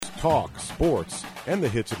talk, sports, and the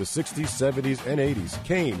hits of the 60s, 70s, and 80s.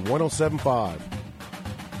 Kane 107.5.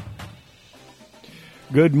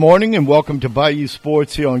 Good morning and welcome to Bayou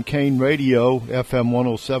Sports here on Kane Radio, FM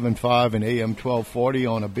 107.5 and AM 1240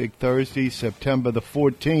 on a big Thursday, September the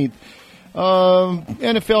 14th.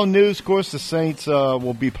 NFL news, of course, the Saints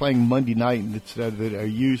will be playing Monday night instead of their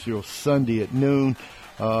usual Sunday at noon.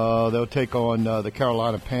 They'll take on the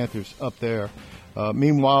Carolina Panthers up there.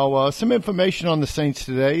 Meanwhile, some information on the Saints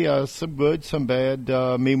today, some good, some bad.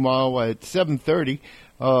 Meanwhile, at 7:30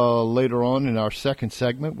 later on in our second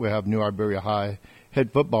segment, we have New Iberia High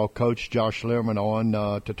head football coach Josh Liermann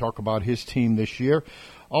on to talk about his team this year.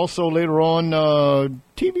 Also later on,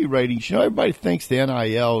 TV ratings. You know, everybody thinks the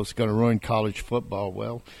NIL is going to ruin college football.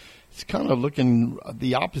 Well, it's kind of looking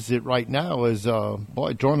the opposite right now as,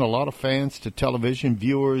 drawing a lot of fans to television,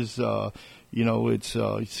 viewers. It's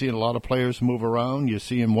you're seeing a lot of players move around. You're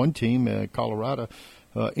seeing one team, Colorado,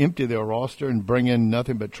 empty their roster and bring in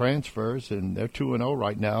nothing but transfers, and they're 2-0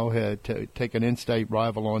 right now. Had to take an in-state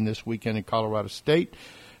rival on this weekend in Colorado State.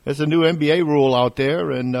 There's a new NBA rule out there,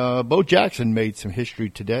 and Bo Jackson made some history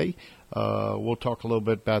today. We'll talk a little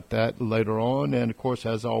bit about that later on. And, of course,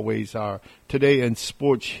 as always, our Today in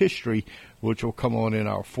Sports History, which will come on in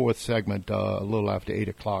our fourth segment a little after 8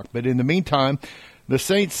 o'clock. But in the meantime, the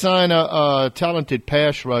Saints sign a talented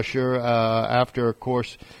pass rusher after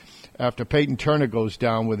Peyton Turner goes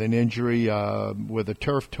down with an injury with a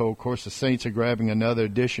turf toe. Of course, the Saints are grabbing another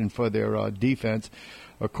addition for their defense.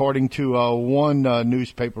 According to one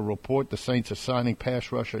newspaper report, the Saints are signing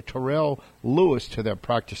pass rusher Terrell Lewis to their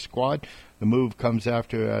practice squad. The move comes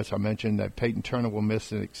after, as I mentioned, that Peyton Turner will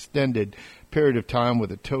miss an extended period of time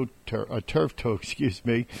with a turf toe.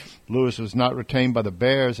 Lewis was not retained by the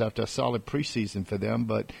Bears after a solid preseason for them,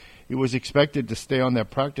 but he was expected to stay on their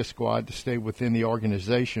practice squad to stay within the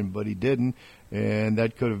organization, but he didn't, and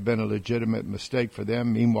that could have been a legitimate mistake for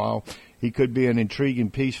them. Meanwhile, he could be an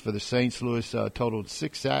intriguing piece for the Saints. Lewis totaled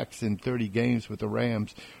 6 sacks in 30 games with the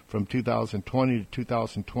Rams from 2020 to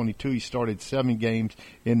 2022. He started 7 games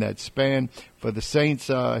in that span. For the Saints,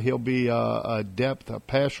 he'll be a depth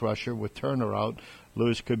pass rusher with Turner out.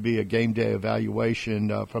 Lewis could be a game day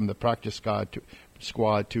evaluation from the practice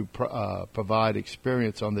squad to provide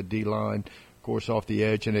experience on the D-line, of course, off the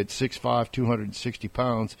edge. And at 6'5", 260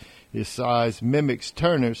 pounds, his size mimics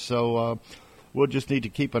Turner's, so we'll just need to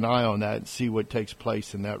keep an eye on that and see what takes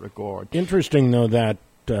place in that regard. Interesting, though, that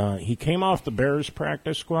he came off the Bears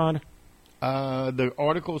practice squad. The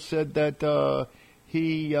article said that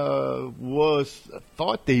he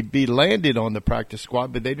thought they'd be landed on the practice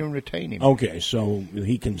squad, but they didn't retain him. Okay, so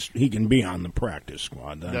he can be on the practice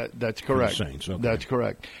squad. That's correct. Saints. Okay. That's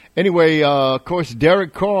correct. Anyway, of course,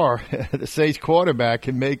 Derek Carr, the Saints quarterback,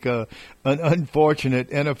 can make an unfortunate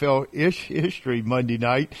NFL history Monday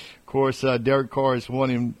night. Of course, Derek Carr is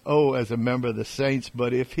 1-0 as a member of the Saints,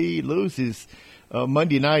 but if he loses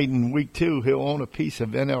Monday night in Week 2, he'll own a piece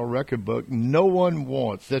of NL record book no one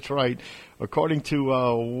wants. That's right. According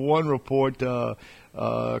to one report,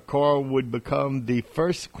 Carr would become the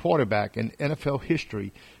first quarterback in NFL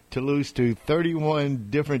history to lose to 31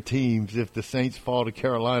 different teams if the Saints fall to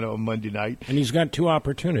Carolina on Monday night. And he's got 2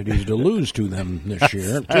 opportunities to lose to them this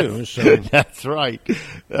year, too. So. That's right.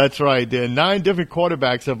 That's right. There are 9 different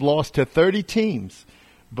quarterbacks have lost to 30 teams,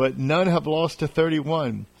 but none have lost to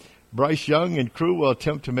 31. Bryce Young and crew will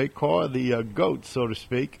attempt to make Carr the GOAT, so to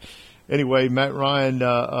speak. Anyway, Matt Ryan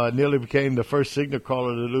nearly became the first signal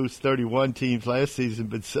caller to lose 31 teams last season,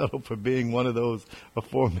 but settled for being one of those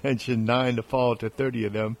aforementioned 9 to fall to 30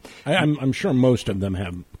 of them. I'm sure most of them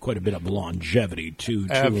have quite a bit of longevity to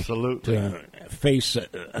face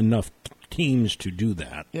enough teams to do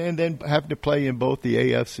that. And then have to play in both the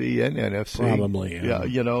AFC and NFC. Probably,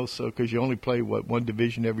 yeah. So because you only play, one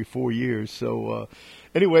division every 4 years. So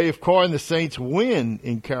anyway, if Carr and the Saints win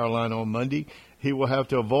in Carolina on Monday, he will have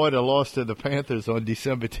to avoid a loss to the Panthers on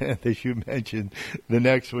December 10th, as you mentioned, the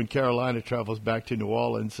next when Carolina travels back to New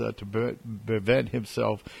Orleans to prevent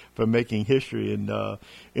himself from making history. And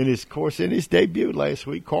in his debut last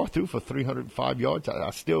week, Carr threw for 305 yards. I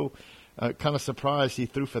still kind of surprised he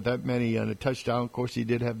threw for that many and a touchdown. Of course, he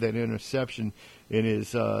did have that interception in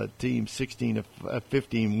his team's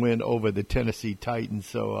 16-15 win over the Tennessee Titans.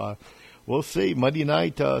 So we'll see. Monday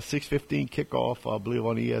night, 6:15 kickoff, I believe,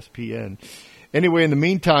 on ESPN. Anyway, in the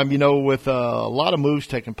meantime, with a lot of moves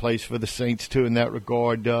taking place for the Saints, too, in that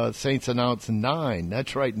regard, Saints announced 9.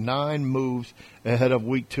 That's right, 9 moves ahead of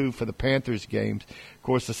Week 2 for the Panthers games. Of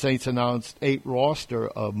course, the Saints announced 8 roster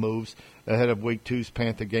moves ahead of Week 2's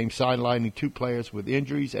Panther game, sidelining 2 players with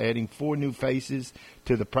injuries, adding 4 new faces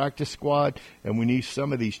to the practice squad. And we knew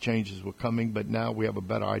some of these changes were coming, but now we have a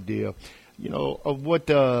better idea of what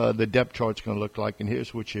the depth chart's going to look like, and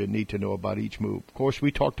here's what you need to know about each move. Of course,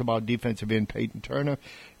 we talked about defensive end Peyton Turner.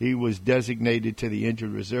 He was designated to the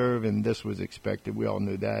injured reserve, and this was expected. We all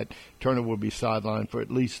knew that. Turner will be sidelined for at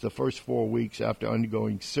least the first 4 weeks after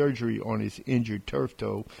undergoing surgery on his injured turf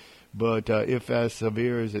toe. But if as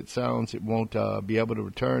severe as it sounds, it won't be able to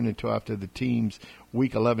return until after the team's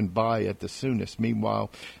Week 11 bye at the soonest. Meanwhile,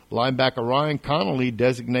 linebacker Ryan Connolly,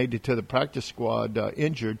 designated to the practice squad,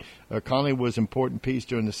 injured. Connolly was an important piece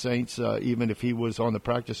during the Saints, even if he was on the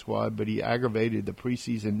practice squad, but he aggravated the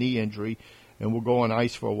preseason knee injury and will go on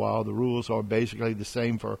ice for a while. The rules are basically the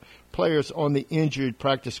same for players on the injured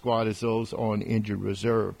practice squad as those on injured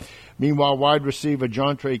reserve. Meanwhile, wide receiver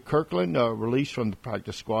Jontre Kirkland released from the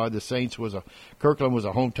practice squad. The Saints Kirkland was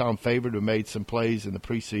a hometown favorite who made some plays in the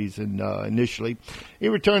preseason initially. He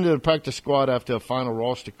returned to the practice squad after final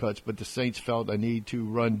roster cuts, but the Saints felt a need to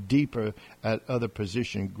run deeper at other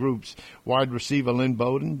position groups. Wide receiver Lynn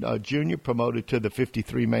Bowden Jr. promoted to the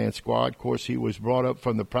 53-man squad. Of course, he was brought up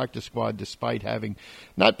from the practice squad despite having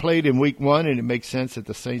not played in Week 1, and it makes sense that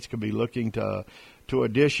the Saints could be looking to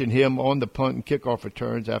audition him on the punt and kickoff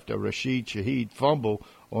returns after Rashid Shaheed fumble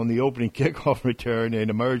on the opening kickoff return and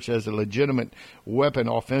emerged as a legitimate weapon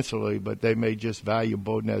offensively, but they may just value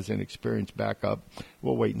Bowden as an experienced backup.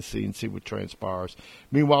 We'll wait and see what transpires.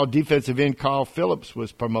 Meanwhile, defensive end Kyle Phillips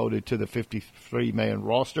was promoted to the 53-man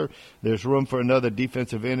roster. There's room for another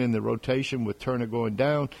defensive end in the rotation with Turner going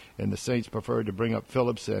down, and the Saints preferred to bring up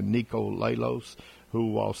Phillips and Nico Lalos, who,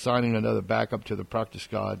 while signing another backup to the practice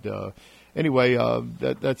squad, anyway,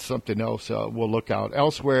 that's something else we'll look out.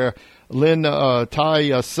 Elsewhere,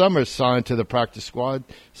 Ty Summers signed to the practice squad.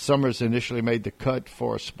 Summers initially made the cut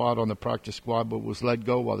for a spot on the practice squad, but was let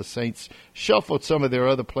go while the Saints shuffled some of their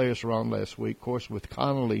other players around last week. Of course, with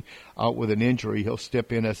Connolly out with an injury, he'll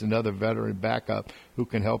step in as another veteran backup who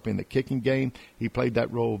can help in the kicking game. He played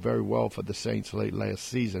that role very well for the Saints late last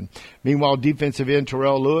season. Meanwhile, defensive end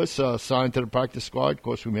Terrell Lewis signed to the practice squad. Of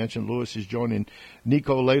course, we mentioned Lewis is joining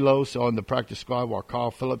Nico Lalos on the practice squad, while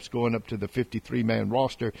Kyle Phillips going up to the 53-man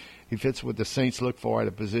roster. He fits what the Saints look for at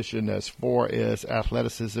a position as far as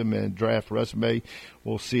athleticism and draft resume.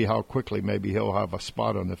 We'll see how quickly maybe he'll have a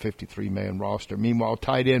spot on the 53-man roster. Meanwhile,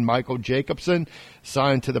 tight end Michael Jacobson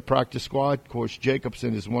signed to the practice squad. Of course,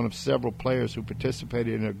 Jacobson is one of several players who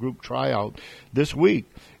participated in a group tryout this week,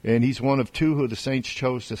 and he's one of 2 who the Saints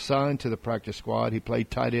chose to sign to the practice squad. He played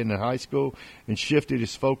tight end in high school and shifted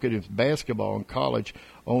his focus in basketball in college,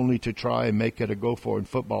 only to try and make it a go-for in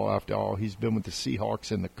football. After all, he's been with the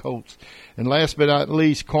Seahawks and the Colts. And last but not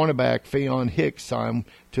least, cornerback Faion Hicks signed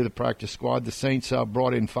to the practice squad. The Saints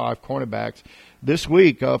brought in 5 cornerbacks this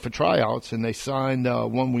week for tryouts, and they signed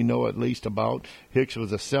one we know at least about. Hicks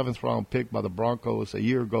was a 7th-round pick by the Broncos a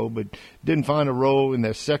year ago, but didn't find a role in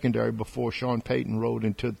their secondary before Sean Payton rode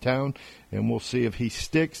into town, and we'll see if he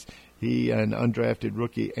sticks. He and undrafted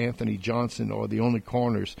rookie Anthony Johnson are the only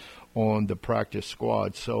corners on the practice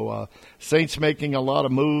squad. So Saints making a lot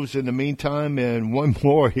of moves in the meantime. And one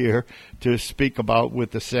more here to speak about with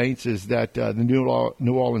the Saints is that the New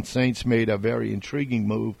Orleans Saints made a very intriguing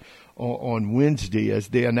move on Wednesday as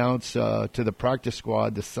they announced to the practice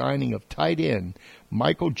squad the signing of tight end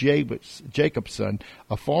Michael Jacobson,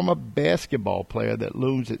 a former basketball player that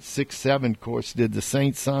looms at 6'7". Of course, did the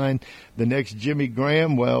Saints sign the next Jimmy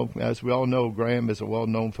Graham? Well, as we all know, Graham is well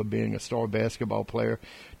known for being a star basketball player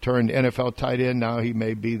turned NFL tight end. Now he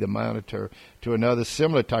may be the monitor to another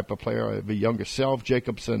similar type of player of a younger self.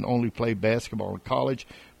 Jacobson only played basketball in college,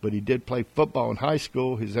 but he did play football in high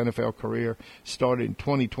school. His NFL career started in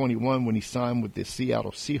 2021 when he signed with the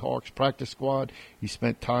Seattle Seahawks practice squad. He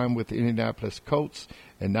spent time with the Indianapolis Colts,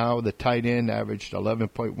 and now the tight end averaged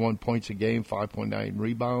 11.1 points a game, 5.9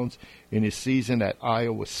 rebounds in his season at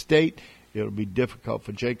Iowa State. It'll be difficult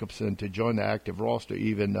for Jacobson to join the active roster,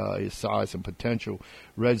 even his size and potential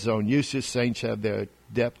red zone usage. Saints have their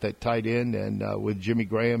depth at tight end, and with Jimmy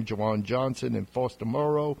Graham, Jawan Johnson, and Foster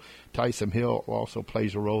Moreau, Tyson Hill also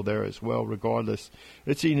plays a role there as well. Regardless,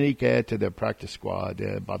 it's a unique add to their practice squad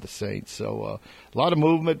by the Saints. So a lot of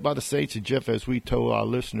movement by the Saints, and Jeff, as we told our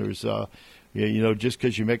listeners, just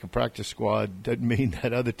because you make a practice squad doesn't mean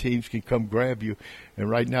that other teams can come grab you. And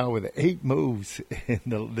right now, with 8 moves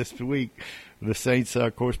this week, the Saints,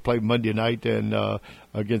 of course, play Monday night and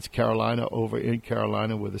against Carolina over in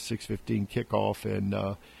Carolina with a 6:15 kickoff. And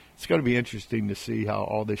it's going to be interesting to see how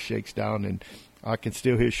all this shakes down. And I can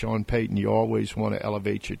still hear Sean Payton. You always want to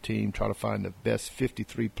elevate your team, try to find the best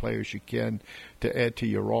 53 players you can to add to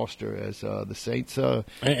your roster as the Saints.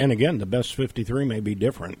 And again, the best 53 may be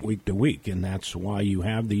different week to week, and that's why you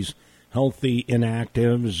have these healthy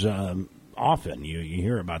inactives. Often you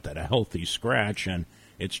hear about that, a healthy scratch, and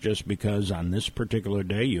it's just because on this particular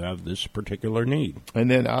day you have this particular need. And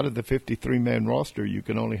then out of the 53-man roster, you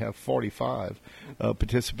can only have 45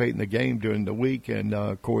 participate in the game during the week. And,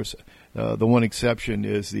 of course, the one exception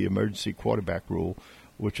is the emergency quarterback rule,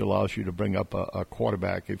 which allows you to bring up a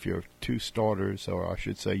quarterback if your 2 starters, or I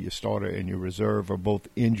should say your starter and your reserve, are both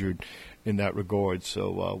injured in that regard.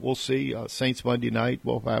 So we'll see. Saints Monday night,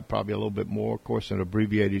 we'll have probably a little bit more. Of course, an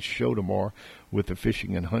abbreviated show tomorrow with the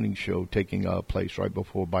fishing and hunting show taking place right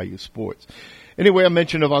before Bayou Sports. Anyway, I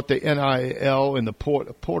mentioned about the NIL and the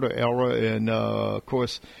Porter era, and, of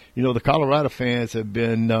course, the Colorado fans have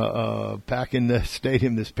been back in the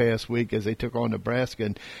stadium this past week as they took on Nebraska.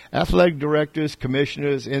 And athletic directors,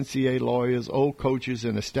 commissioners, NCAA lawyers, old coaches,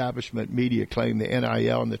 and establishment media claim the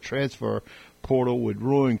NIL and the transfer portal would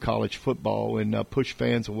ruin college football and push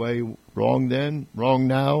fans away. Wrong then, wrong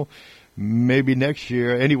now, maybe next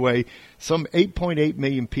year. Anyway, some 8.8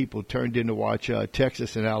 million people turned in to watch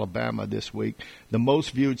Texas and Alabama this week, the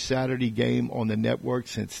most viewed Saturday game on the network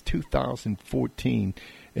since 2014,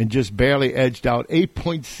 and just barely edged out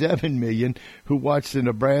 8.7 million who watched the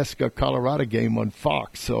Nebraska-Colorado game on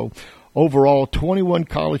Fox. So overall, 21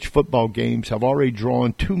 college football games have already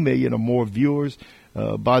drawn 2 million or more viewers.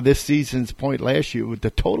 By this season's point last year,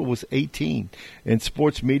 the total was 18. And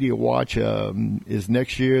Sports Media Watch is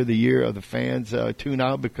next year the year of the fans tune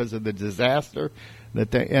out because of the disaster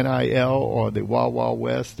that the NIL, or the Wild Wild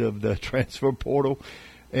West of the transfer portal,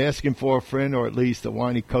 asking for a friend, or at least the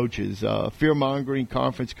whiny coaches, fear-mongering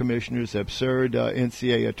conference commissioners, absurd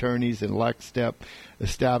NCAA attorneys, and lockstep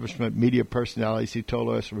establishment media personalities who told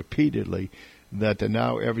us repeatedly that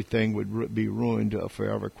now everything would be ruined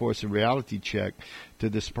forever. Of course, a reality check, to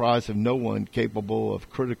the surprise of no one capable of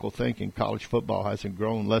critical thinking, college football hasn't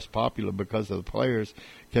grown less popular because of the players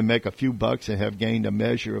can make a few bucks and have gained a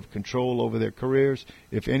measure of control over their careers.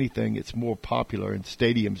 If anything, it's more popular, and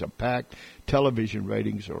stadiums are packed. Television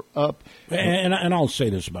ratings are up. And I'll say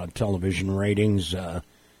this about television ratings.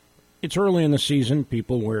 It's early in the season.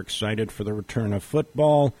 People were excited for the return of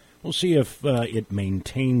football. We'll see if it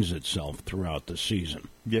maintains itself throughout the season.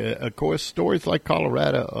 Yeah, of course, stories like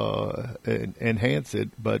Colorado enhance it.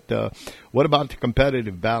 But what about the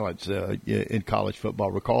competitive balance in college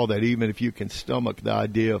football? Recall that even if you can stomach the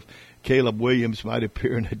idea of Caleb Williams might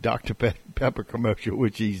appear in a Dr. Pepper commercial,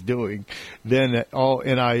 which he's doing, then all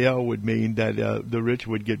NIL would mean that the rich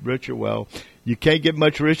would get richer. Well, you can't get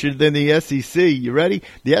much richer than the SEC. You ready?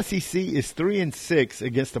 The SEC is 3-6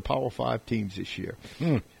 against the Power 5 teams this year.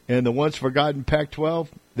 And the once forgotten Pac-12,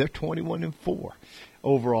 they're 21-4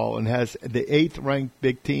 overall, and has the 8th ranked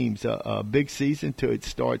big teams. A big season till it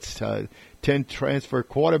starts. 10 transfer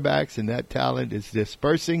quarterbacks, and that talent is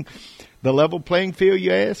dispersing the level playing field,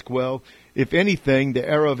 you ask? Well, if anything, the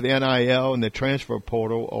era of the NIL and the transfer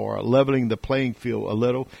portal are leveling the playing field a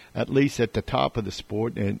little, at least at the top of the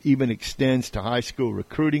sport, and even extends to high school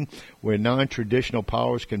recruiting, where non-traditional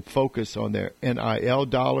powers can focus on their NIL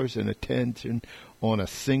dollars and attention on a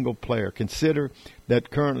single player. Consider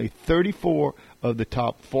that currently 34 of the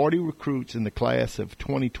top 40 recruits in the class of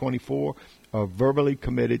 2024 are verbally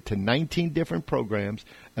committed to 19 different programs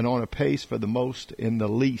and on a pace for the most in the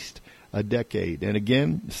least a decade. And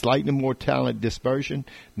again, slightly more talent dispersion,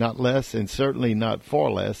 not less, and certainly not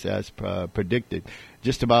far less as predicted.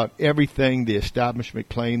 Just about everything the establishment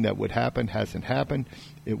claimed that would happen hasn't happened.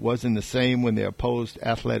 It wasn't the same when they opposed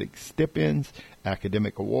athletic stipends,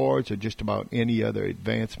 academic awards, or just about any other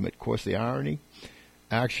advancement. Of course, the irony,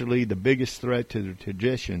 actually the biggest threat to the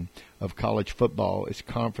tradition of college football is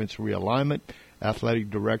conference realignment. Athletic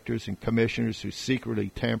directors and commissioners who secretly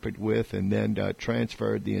tampered with and then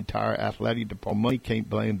transferred the entire athletic department. You can't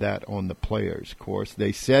blame that on the players. Of course,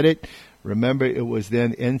 they said it. Remember, it was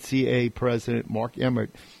then NCAA President Mark Emmert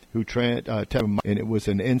who and it was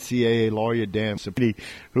an NCAA lawyer, Dan Sapini,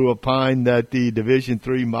 who opined that the Division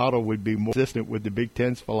III model would be more consistent with the Big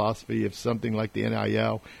Ten's philosophy if something like the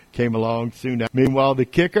NIL came along soon. Meanwhile, the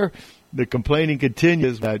kicker, the complaining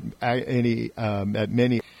continues at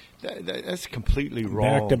many. That's completely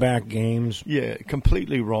wrong. Back-to-back games. Yeah,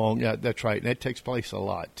 completely wrong. Yeah, that's right. And that takes place a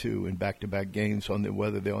lot, too, in back-to-back games,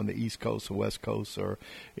 whether they're on the East Coast or West Coast or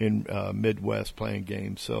in Midwest playing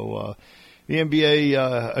games. So the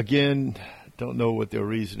NBA, again, don't know what their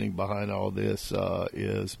reasoning behind all this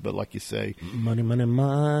is. But like you say. Money, money,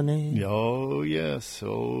 money. Oh, yes.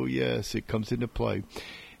 It comes into play.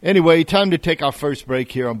 Anyway, time to take our first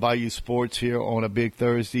break here on Bayou Sports here on a big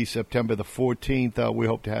Thursday, September the 14th. We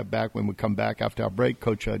hope to have back when we come back after our break,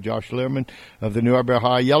 Coach Josh Liermann of the New Iberia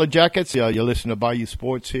High Yellow Jackets. You're listening to Bayou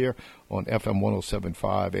Sports here on FM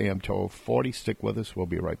 107.5 AM 1240. Stick with us. We'll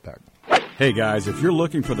be right back. Hey guys, if you're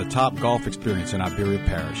looking for the top golf experience in Iberia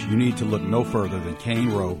Parish, you need to look no further than Cane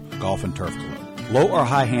Row Golf and Turf Club. Low or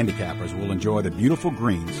high handicappers will enjoy the beautiful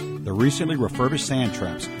greens, the recently refurbished sand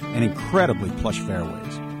traps, and incredibly plush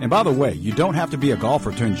fairways. And by the way, you don't have to be a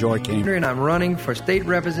golfer to enjoy Cane. And I'm running for state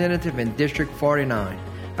representative in District 49.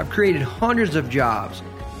 I've created hundreds of jobs,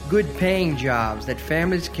 good paying jobs that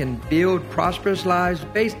families can build prosperous lives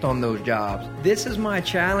based on those jobs. This is my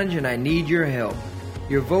challenge and I need your help.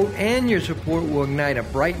 Your vote and your support will ignite a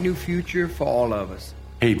bright new future for all of us.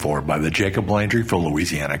 Paid for by the Jacob Landry for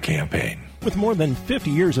Louisiana campaign. With more than 50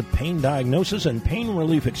 years of pain diagnosis and pain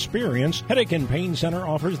relief experience, Headache and Pain Center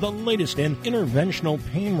offers the latest in interventional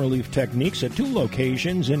pain relief techniques at 2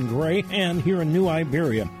 locations in Gray and here in New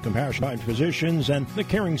Iberia. Compassionate physicians and the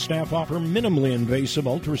caring staff offer minimally invasive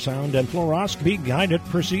ultrasound and fluoroscopy-guided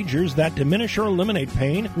procedures that diminish or eliminate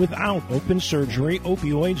pain without open surgery,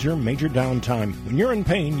 opioids, or major downtime. When you're in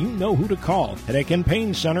pain, you know who to call. Headache and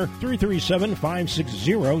Pain Center,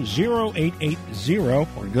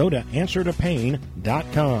 337-560-0880, or go to answertopain.com.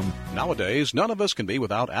 Nowadays, none of us can be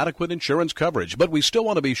without adequate insurance coverage, but we still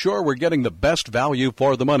want to be sure we're getting the best value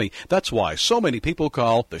for the money. That's why so many people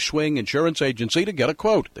call the Schwing Insurance Agency to get a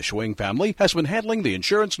quote. The Schwing family has been handling the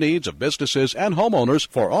insurance needs of businesses and homeowners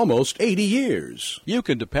for almost 80 years. You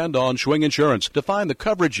can depend on Schwing Insurance to find the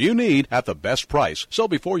coverage you need at the best price. So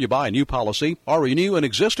before you buy a new policy or renew an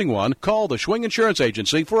existing one, call the Schwing Insurance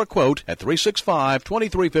Agency for a quote at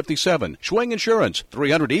 365-2357. Schwing Insurance,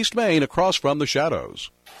 300 East Main, across from the Shadows.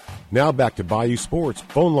 Now back to Bayou Sports.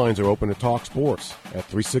 Phone lines are open to talk sports at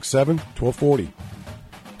 367-1240.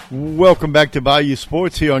 Welcome back to Bayou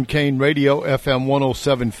Sports here on Cane Radio, FM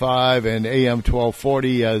 107.5 and AM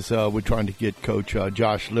 1240, as we're trying to get Coach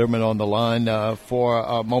Josh Liermann on the line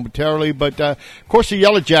for momentarily. But, of course, the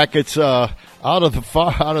Yellow Jackets out of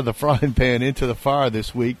the frying pan into the fire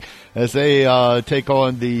this week as they take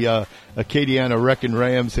on the Acadiana Wrecking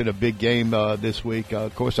Rams in a big game this week.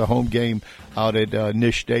 Of course, a home game out at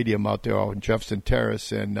NISH Stadium out there on Jefferson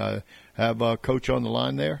Terrace. And have Coach on the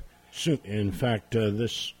line there? In fact,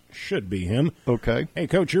 this should be him. Okay. Hey,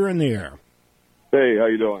 Coach, you're in the air. Hey, how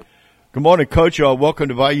you doing? Good morning, Coach. Welcome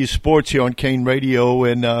to Bayou Sports here on Cane Radio.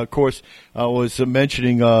 And, of course, I was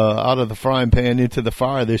mentioning out of the frying pan into the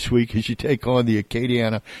fire this week as you take on the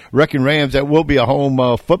Acadiana Wrecking Rams. That will be a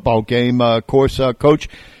home football game. Of course, Coach,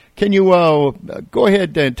 can you go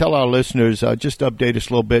ahead and tell our listeners, just update us a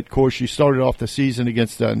little bit. Of course, you started off the season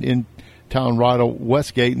against an in-town rival,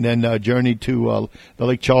 Westgate, and then journeyed to the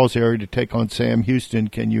Lake Charles area to take on Sam Houston.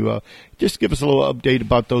 Can you just give us a little update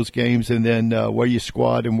about those games and then where you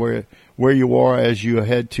squad and where you are as you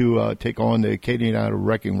head to take on the Acadiana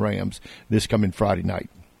Wrecking Rams this coming Friday night?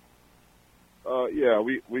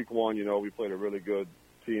 Week one, we played a really good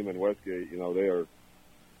team in Westgate.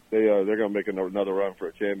 They're going to make another run for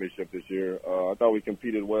a championship this year. I thought we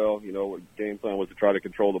competed well. Our game plan was to try to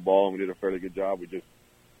control the ball, and we did a fairly good job. We just,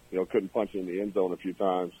 couldn't punch it in the end zone a few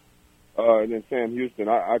times. And then Sam Houston,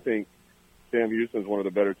 I think Sam Houston's one of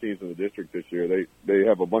the better teams in the district this year. They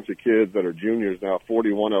have a bunch of kids that are juniors now,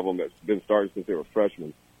 41 of them that's been starting since they were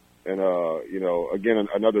freshmen. And, again,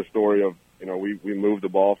 another story of, we moved the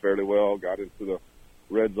ball fairly well, got into the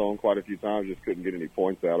red zone quite a few times, just couldn't get any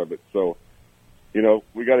points out of it. So,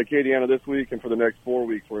 we got Acadiana this week, and for the next 4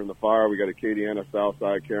 weeks we're in the fire. We got Acadiana,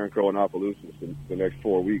 Southside, Carroll, and Opelousas the next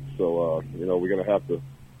 4 weeks. So, we're going to have to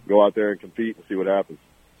go out there and compete and see what happens.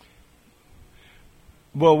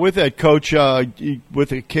 Well, with that, Coach, with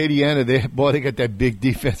Acadiana, they got that big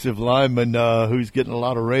defensive lineman who's getting a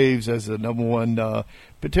lot of raves as the number one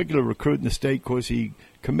particular recruit in the state. Of course, he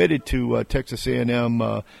committed to Texas A&M,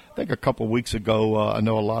 I think a couple of weeks ago. I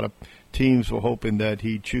know a lot of teams were hoping that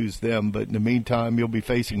he'd choose them, but in the meantime, you'll be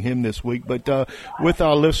facing him this week. But with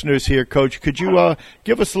our listeners here, Coach, could you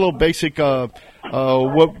give us a little basic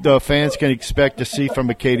what the fans can expect to see from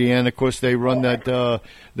Acadiana? Of course, they run that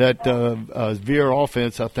veer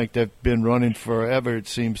offense. I think they've been running forever, it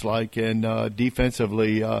seems like. And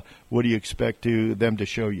defensively, what do you expect them to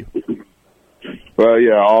show you? Well,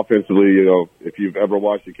 yeah, offensively, if you've ever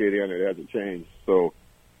watched Acadiana, it hasn't changed. So,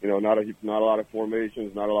 not a lot of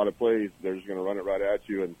formations, not a lot of plays. They're just going to run it right at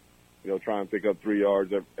you and, try and pick up 3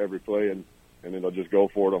 yards every play, and then they'll just go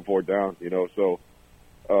for it on 4th down. So,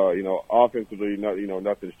 offensively,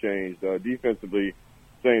 nothing's changed. Defensively,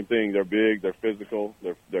 same thing. They're big, they're physical,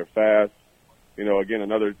 they're fast. Again,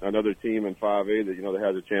 another team in 5A that that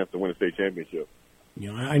has a chance to win a state championship.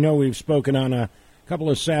 I know we've spoken on a couple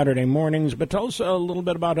of Saturday mornings, but tell us a little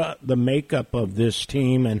bit about the makeup of this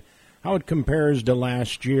team and how it compares to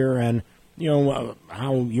last year, and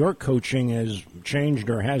how your coaching has changed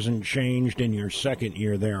or hasn't changed in your second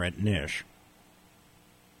year there at NISH.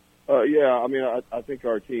 Yeah, I mean, I think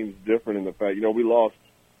our team's different in the fact, we lost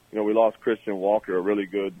Christian Walker, a really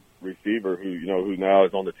good receiver who now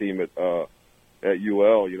is on the team at UL.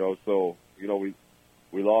 So we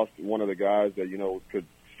lost one of the guys that could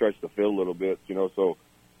stretch the field a little bit. So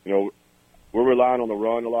we're relying on the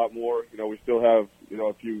run a lot more. We still have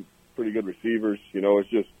a few pretty good receivers. It's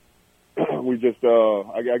just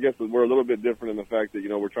I guess we're a little bit different in the fact that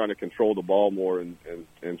we're trying to control the ball more and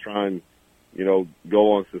try and go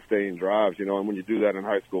on sustained drives. And when you do that in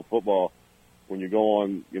high school football, when you go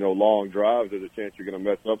on long drives, there's a chance you're going to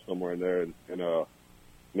mess up somewhere in there. And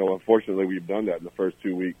unfortunately, we've done that in the first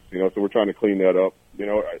 2 weeks. So we're trying to clean that up.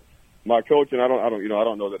 My coaching, I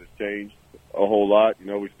don't know that it's changed a whole lot.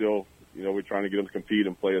 We still, we're trying to get them to compete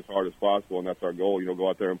and play as hard as possible, and that's our goal. Go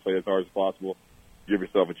out there and play as hard as possible, give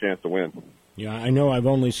yourself a chance to win. Yeah, I know I've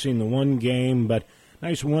only seen the one game, but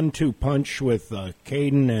nice 1-2 punch with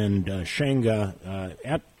Caden and Shenga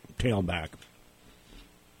at tailback.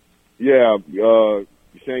 Yeah,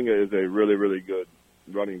 Shenga is a really, really good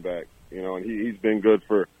running back, and he's been good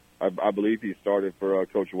for, I believe he started for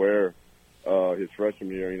Coach Ware his freshman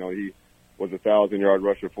year. He was a 1,000-yard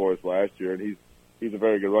rusher for us last year, and he's a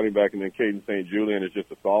very good running back. And then Caden St. Julian is just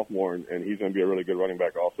a sophomore, and he's going to be a really good running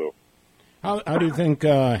back also. How do you think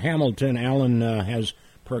Hamilton Allen has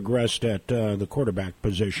progressed at the quarterback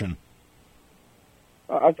position?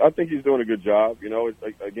 I think he's doing a good job.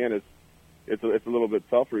 It's a little bit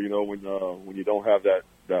tougher, when you don't have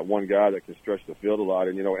that one guy that can stretch the field a lot,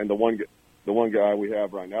 and the one guy we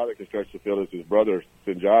have right now that can stretch the field is his brother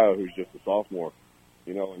Sinjaya, who's just a sophomore.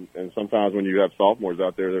 And sometimes when you have sophomores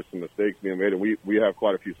out there's some mistakes being made, and we have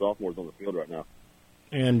quite a few sophomores on the field right now.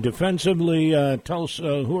 And defensively, tell us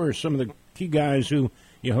who are some of the key guys who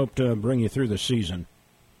you hope to bring you through the season?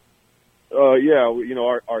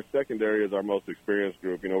 Our secondary is our most experienced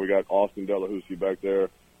group. We got Austin Delahousie back there,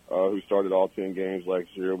 who started all 10 games last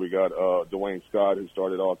year. We got Dwayne Scott, who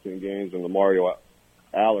started all 10 games, and Lamario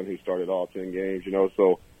Allen, who started all 10 games.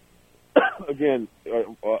 So again,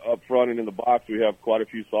 up front and in the box, we have quite a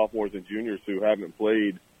few sophomores and juniors who haven't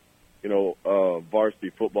played, varsity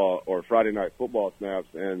football or Friday night football snaps,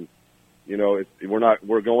 and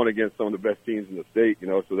we're going against some of the best teams in the state,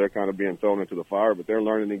 so they're kind of being thrown into the fire, but they're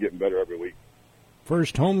learning and getting better every week.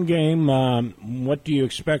 First home game, what do you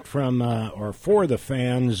expect from or for the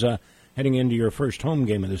fans heading into your first home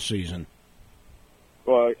game of the season?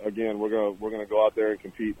 Well, again, we're gonna go out there and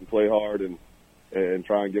compete and play hard and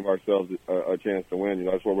try and give ourselves a chance to win.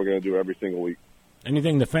 That's what we're gonna do every single week.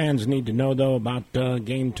 Anything the fans need to know though about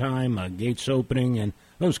game time, gates opening, and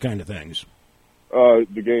those kind of things?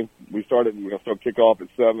 The game we're gonna start kickoff at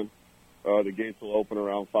 7. The gates will open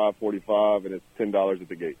around 5:45, and it's $10 at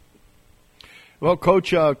the gate. Well,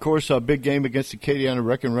 Coach, of course, a big game against the Acadiana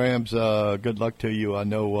Wrecking Rams. Good luck to you. I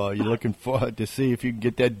know you're looking forward to see if you can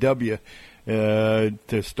get that W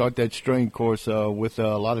to start that string course with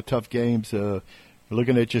a lot of tough games.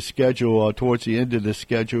 Looking at your schedule towards the end of the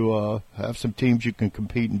schedule, have some teams you can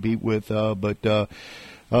compete and beat with. But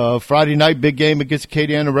Friday night, big game against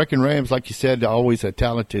Acadiana Wrecking Rams. Like you said, always a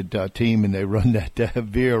talented team, and they run that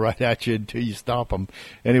veer right at you until you stop them.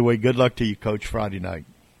 Anyway, good luck to you, Coach, Friday night.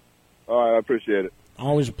 All right, I appreciate it.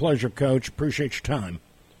 Always a pleasure, Coach. Appreciate your time.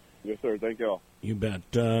 Yes, sir. Thank you all. You bet.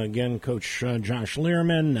 Again, Coach Josh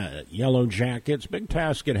Liermann, Yellow Jackets. Big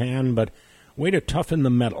task at hand, but way to toughen the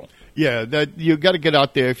metal. Yeah, that you got to get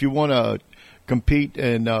out there if you want to compete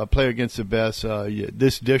and play against the best.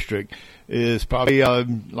 This district is probably,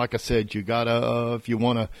 like I said, you got to, if you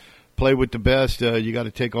want to play with the best, you got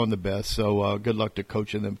to take on the best. So good luck to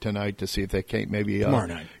coaching them tonight to see if they can't maybe tomorrow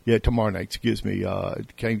night. Yeah, tomorrow night. Excuse me.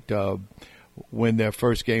 Can't win their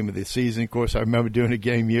first game of the season. Of course, I remember doing a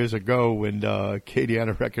game years ago when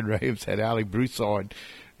Acadiana Wrecking Rams had Ali Broussard,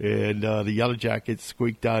 and the Yellow Jackets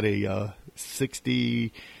squeaked out a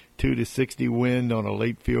 62-60 win on a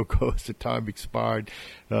late field goal as the time expired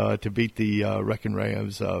to beat the Wrecking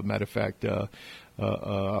Rams. Matter of fact,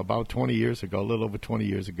 about 20 years ago, a little over 20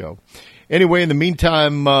 years ago. Anyway, in the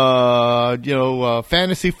meantime,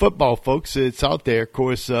 fantasy football, folks, it's out there. Of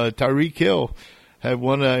course, Tyreek Hill had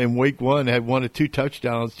one in week one, had one or two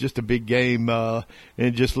touchdowns, just a big game.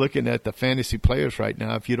 And just looking at the fantasy players right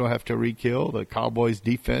now, if you don't have Tyreek Hill, the Cowboys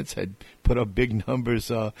defense had put up big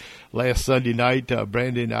numbers last Sunday night.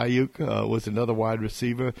 Brandon Ayuk was another wide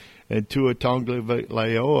receiver, and Tua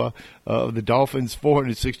Tagovailoa of the Dolphins,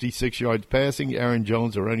 466 yards passing. Aaron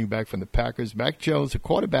Jones, a running back from the Packers. Mac Jones, a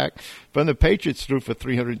quarterback from the Patriots, threw for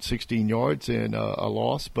 316 yards and a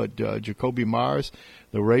loss. But Jacoby Myers,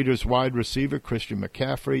 the Raiders wide receiver, Christian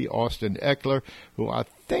McCaffrey, Austin Eckler, who I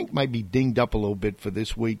think might be dinged up a little bit for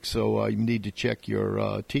this week, so you need to check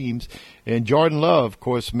your teams. And Jordan Love, of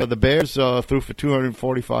course, the Bears threw for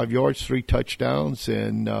 245 yards, 3 touchdowns,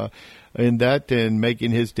 and in that, and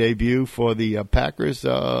making his debut for the Packers,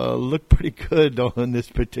 looked pretty good on this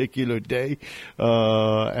particular day,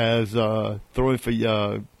 as throwing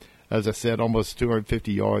for, as I said, almost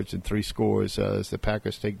 250 yards and 3 scores as the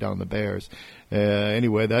Packers take down the Bears.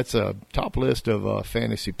 Anyway, that's a top list of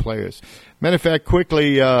fantasy players. Matter of fact,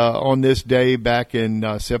 quickly on this day back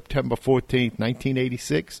in September 14th,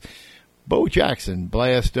 1986, Bo Jackson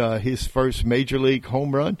blasted his first Major League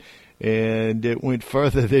home run, and it went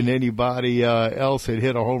further than anybody else had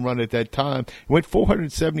hit a home run at that time. It went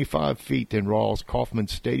 475 feet in Rawls-Kauffman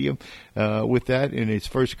Stadium. With that, in his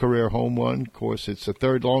first career home run, of course, it's the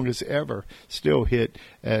third longest ever still hit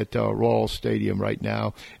at Rawls Stadium right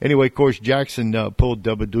now. Anyway, of course, Jackson pulled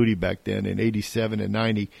double duty back then in 87 and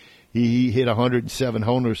 90. He hit 107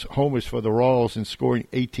 homers for the Rawls and scoring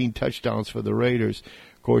 18 touchdowns for the Raiders.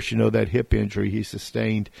 Of course, you know that hip injury he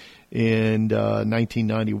sustained in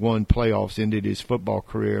 1991 playoffs ended his football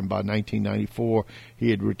career, and by 1994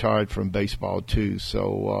 he had retired from baseball too.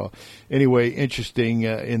 So anyway, interesting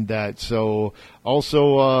in that. So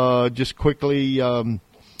also just quickly in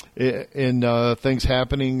things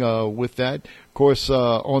happening with that. Of course,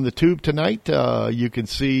 on the tube tonight, you can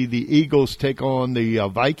see the Eagles take on the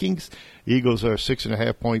Vikings. Eagles are a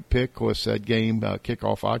 6.5-point pick. Of course, that game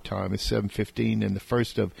kickoff our time is 7:15, and the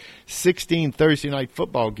first of 16 Thursday night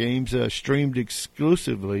football games streamed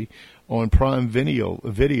exclusively on Prime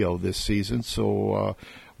Video this season. So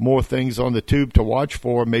more things on the tube to watch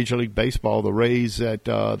for. Major League Baseball, the Rays at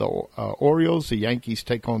the Orioles. The Yankees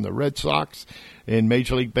take on the Red Sox. In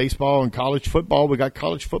Major League Baseball and college football, we got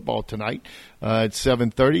college football tonight at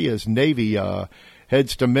 7:30 as Navy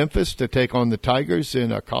heads to Memphis to take on the Tigers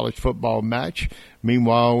in a college football match.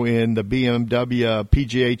 Meanwhile, in the BMW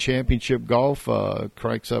PGA Championship Golf,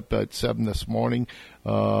 cranks up at 7 this morning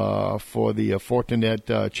for the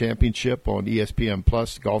Fortinet Championship on ESPN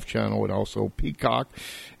Plus, Golf Channel, and also Peacock.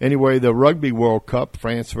 Anyway, the Rugby World Cup,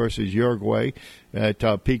 France versus Uruguay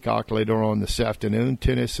at Peacock later on this afternoon.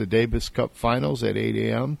 Tennis, the Davis Cup Finals at 8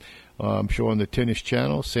 a.m. I'm sure on the Tennis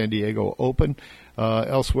Channel, San Diego Open.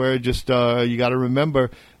 Elsewhere, just you got to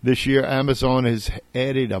remember, this year Amazon has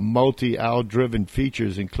added a multi-owl-driven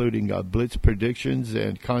features, including blitz predictions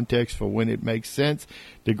and context for when it makes sense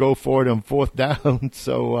to go for it on fourth down.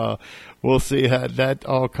 So we'll see how that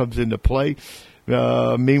all comes into play.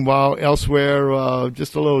 Meanwhile, elsewhere,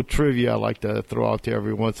 just a little trivia I like to throw out there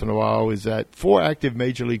every once in a while is that 4 active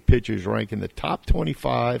Major League pitchers rank in the top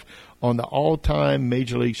 25 on the all-time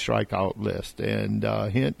Major League strikeout list. And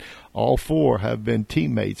hint, all 4 have been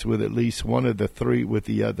teammates with at least one of the 3 with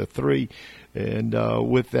the other 3. And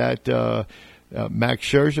with that, Max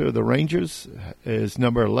Scherzer of the Rangers is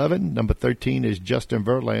number 11. Number 13 is Justin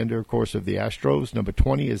Verlander, of course, of the Astros. Number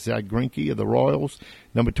 20 is Zach Greinke of the Royals.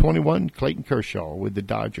 Number 21, Clayton Kershaw with the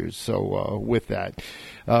Dodgers. So with that.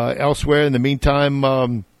 Elsewhere, in the meantime,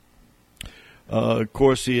 of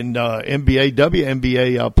course, in NBA,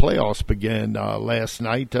 WNBA playoffs began last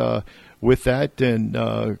night. With that, and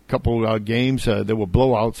a couple games, there were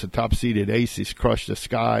blowouts. The top-seeded Aces crushed the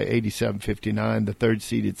Sky 87-59. The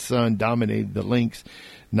third-seeded Sun dominated the Lynx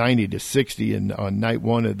 90-60 on night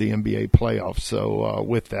 1 of the NBA playoffs. So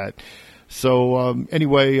with that. So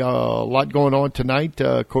anyway, a lot going on tonight.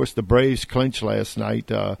 Of course, the Braves clinched last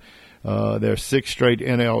night their 6th straight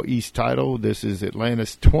NL East title. This is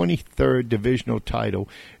Atlanta's 23rd divisional title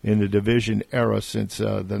in the division era since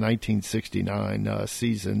the 1969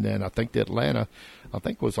 season. And I think that Atlanta,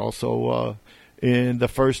 was also in the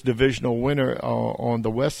first divisional winner on the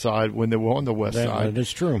west side when they were on the west side. That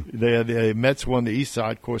is true. The Mets won the east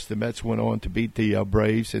side. Of course, the Mets went on to beat the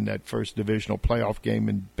Braves in that first divisional playoff game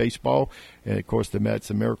in baseball. And, of course, the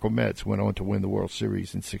Miracle Mets, went on to win the World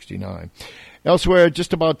Series in '69. Elsewhere,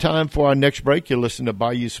 just about time for our next break. You're listening to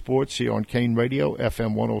Bayou Sports here on Kane Radio,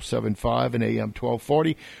 FM 107.5 and AM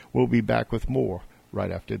 1240. We'll be back with more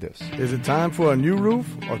right after this. Is it time for a new roof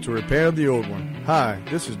or to repair the old one? Hi,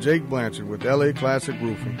 this is Jake Blanchard with LA Classic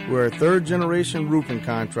Roofing. We're a third-generation roofing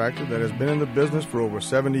contractor that has been in the business for over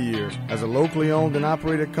 70 years. As a locally owned and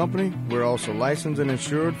operated company, we're also licensed and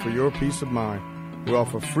insured for your peace of mind. We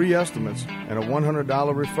offer free estimates and a $100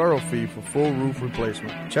 referral fee for full roof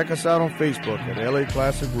replacement. Check us out on Facebook at LA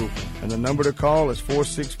Classic Roofing, and the number to call is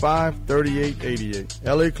 465-3888.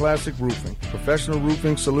 LA Classic Roofing, professional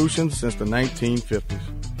roofing solutions since the 1950s.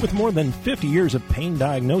 With more than 50 years of pain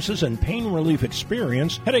diagnosis and pain relief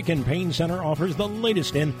experience, Headache and Pain Center offers the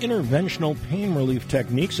latest in interventional pain relief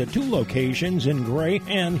techniques at 2 locations in Gray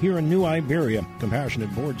and here in New Iberia.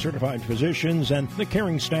 Compassionate board-certified physicians and the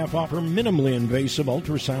caring staff offer minimally invasive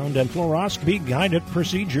ultrasound and fluoroscopy-guided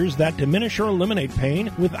procedures that diminish or eliminate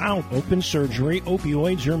pain without open surgery,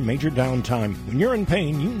 opioids, or major downtime. When you're in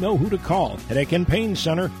pain, you know who to call. Headache and Pain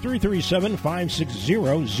Center,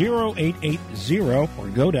 337-560-0880, or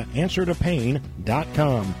go to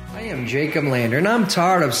answertopain.com. I am Jacob Lander, and I'm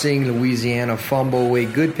tired of seeing Louisiana fumble away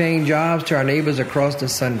good-paying jobs to our neighbors across the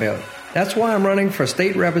Sun Belt. That's why I'm running for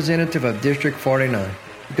state representative of District 49,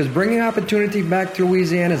 because bringing opportunity back to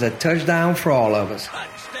Louisiana is a touchdown for all of us.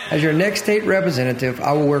 As your next state representative,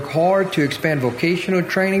 I will work hard to expand vocational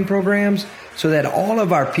training programs so that all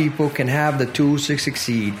of our people can have the tools to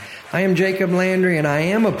succeed. I am Jacob Landry, and I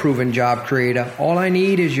am a proven job creator. All I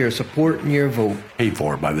need is your support and your vote. Paid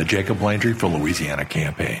for by the Jacob Landry for Louisiana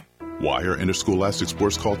campaign. Why are interscholastic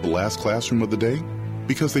sports called the last classroom of the day?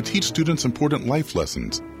 Because they teach students important life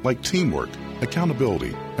lessons like teamwork,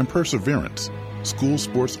 accountability, and perseverance. School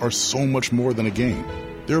sports are so much more than a game.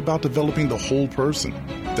 They're about developing the whole person.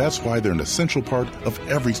 That's why they're an essential part of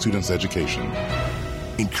every student's education.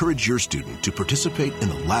 Encourage your student to participate in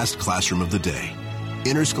the last classroom of the day.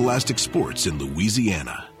 Interscholastic sports in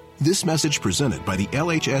Louisiana. This message presented by the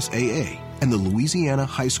LHSAA and the Louisiana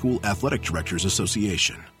High School Athletic Directors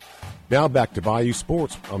Association. Now back to Bayou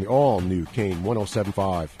Sports on the all-new Kane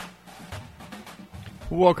 107.5.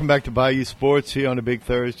 Welcome back to Bayou Sports here on a big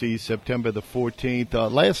Thursday, September the 14th.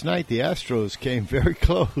 Last night, the Astros came very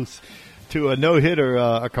close to a no-hitter,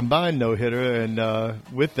 a combined no-hitter, and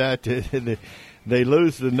with that, they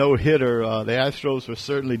lose the no-hitter. The Astros were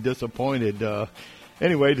certainly disappointed.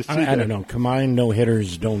 Anyway, to see I don't know. Combined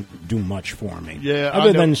no-hitters don't do much for me. Yeah,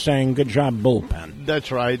 other than saying, good job, bullpen.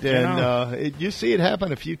 That's right. And you see it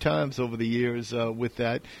happen a few times over the years with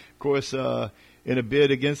that. Of course, in a bid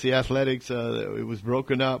against the Athletics, it was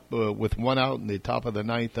broken up with one out in the top of the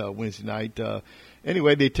ninth Wednesday night.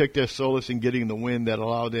 Anyway, they took their solace in getting the win that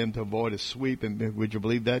allowed them to avoid a sweep, and would you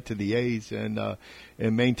believe that, to the A's, and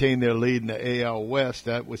maintain their lead in the AL West.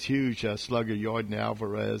 That was huge. Slugger Jordan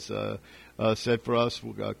Alvarez said for us,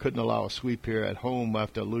 we couldn't allow a sweep here at home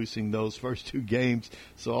after losing those first 2 games,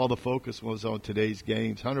 so all the focus was on today's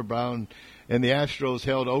games. Hunter Brown and the Astros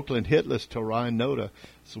held Oakland hitless till Ryan Noda.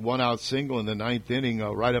 It's a one-out single in the 9th inning,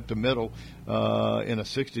 right up the middle, in a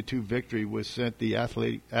 6-2 victory, which sent the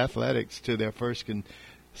Athletics to their first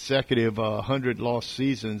consecutive 100-loss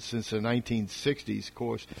season since the 1960s. Of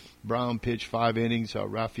course, Brown pitched 5 innings.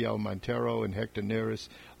 Rafael Montero and Hector Neris,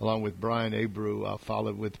 along with Brian Abreu,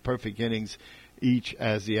 followed with perfect innings each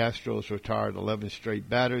as the Astros retired 11 straight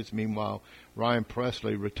batters. Meanwhile, Ryan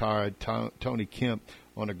Presley retired Tony Kemp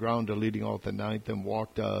on a grounder leading off the 9th and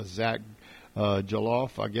walked Zach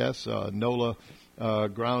Joloff, I guess. Nola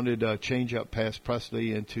grounded a changeup past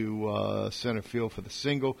Presley into center field for the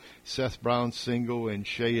single. Seth Brown's single and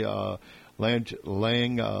Shea Lear's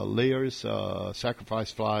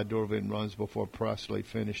sacrifice fly drove in runs before Presley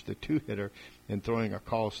finished the 2-hitter and throwing a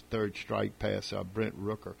called third strike past Brent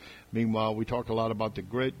Rooker. Meanwhile, we talked a lot about the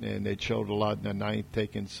grit, and it showed a lot in the 9th,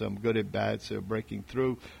 taking some good at-bats, breaking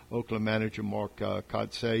through. Oakland manager Mark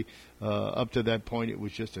Kotsay, up to that point, it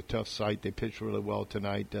was just a tough sight. They pitched really well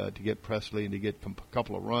tonight to get Presley and to get a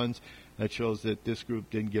couple of runs. That shows that this group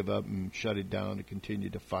didn't give up and shut it down and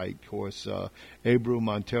continued to fight. Of course, Abreu,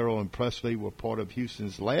 Montero, and Presley were part of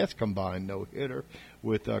Houston's last combined no-hitter,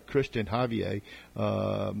 with Christian Javier.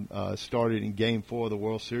 Started in Game 4 of the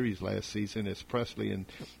World Series last season as Presley and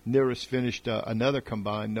Nearest finished another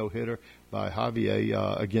combined no-hitter by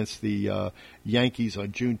Javier against the Yankees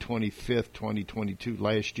on June 25th, 2022.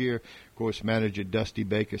 Last year, of course, manager Dusty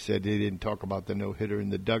Baker said they didn't talk about the no-hitter in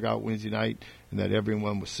the dugout Wednesday night and that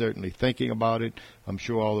everyone was certainly thinking about it. I'm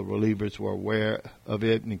sure all the relievers were aware of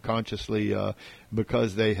it and consciously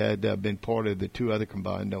because they had been part of the two other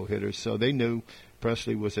combined no-hitters. So they knew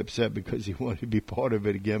Presley was upset because he wanted to be part of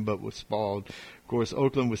it again, but was spoiled. Of course,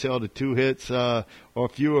 Oakland was held to 2 hits or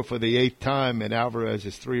fewer for the 8th time, and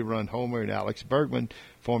Alvarez's 3-run homer, and Alex Bergman,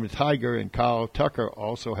 former Tiger, and Kyle Tucker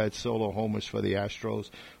also had solo homers for the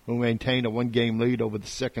Astros, who maintained a 1-game lead over the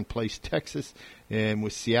second-place Texas, and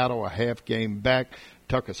with Seattle a half game back.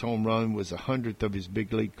 Tucker's home run was 100th of his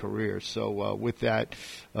big league career. So with that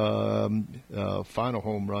final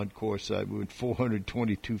home run, of course, with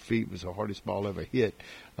 422 feet, was the hardest ball ever hit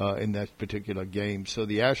in that particular game. So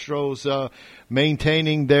the Astros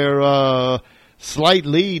maintaining their slight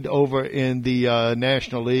lead over in the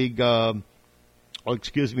National League, the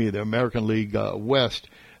American League West,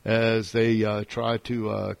 as they try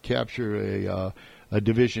to capture a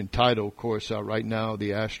division title. Of course, right now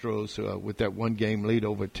the Astros with that 1-game lead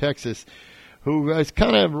over Texas, who has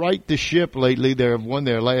kind of right the ship lately. They have won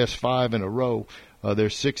their last 5 in a row. They're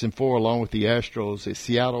 6-4 along with the Astros.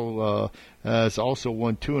 Seattle has also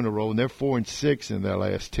won 2 in a row, and they're 4-6 in their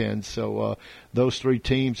last 10. So those three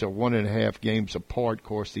teams are 1.5 games apart. Of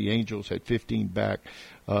course, the Angels had 15 back,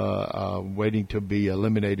 waiting to be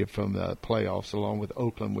eliminated from the playoffs, along with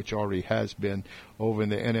Oakland, which already has been over in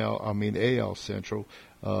the AL Central.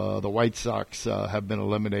 The White Sox have been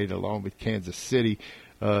eliminated along with Kansas City.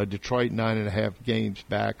 Detroit 9.5 games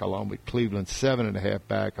back, along with Cleveland 7.5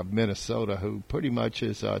 back of Minnesota, who pretty much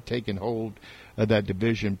is taking hold of that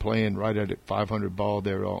division, playing right at 500 ball.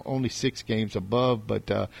 They're only 6 games above, but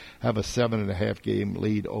have a 7.5 game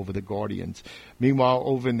lead over the Guardians. Meanwhile,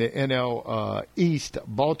 over in the NL East,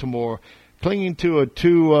 Baltimore clinging to a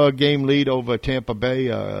 2-game lead over Tampa Bay.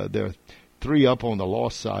 They're 3 up on the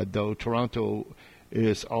loss side, though. Toronto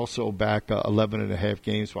is also back 11.5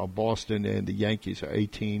 games, while Boston and the Yankees are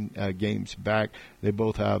 18 games back. They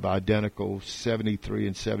both have identical 73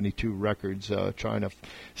 and 72 records, trying to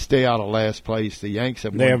stay out of last place. The Yanks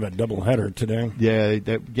have have a doubleheader today. Yeah,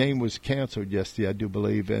 that game was canceled yesterday, I do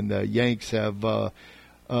believe, and the Yanks have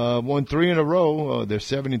won 3 in a row. They're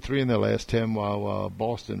 7-3 in their last 10, while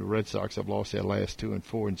Boston, the Red Sox, have lost their last 2 and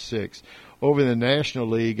 4-6. Over in the National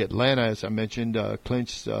League, Atlanta, as I mentioned,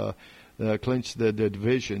 clinched the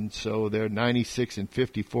division, so they're 96 and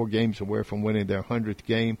 54 games away from winning their 100th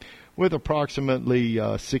game, with approximately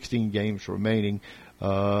 16 games remaining. They're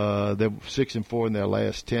 6-4 in their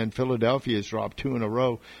last 10. Philadelphia has dropped 2 in a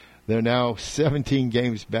row. They're now 17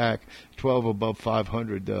 games back, 12 above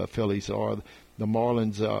 500. The Phillies are. The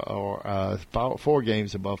Marlins are 4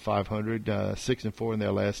 games above 500, 6-4 in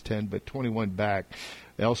their last 10, but 21 back.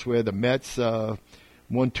 Elsewhere, the Mets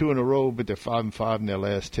won 2 in a row, but they're 5-5 in their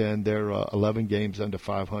last 10. They're 11 games under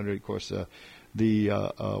 500. Of course, the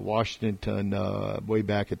Washington way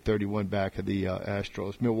back at 31 back of the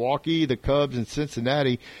Astros. Milwaukee, the Cubs, and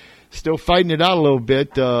Cincinnati still fighting it out a little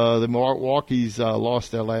bit. The Milwaukee's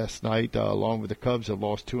lost their last night, along with the Cubs have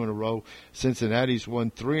lost 2 in a row. Cincinnati's won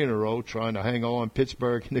 3 in a row, trying to hang on.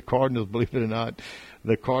 Pittsburgh and the Cardinals, believe it or not,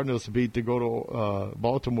 the Cardinals to go to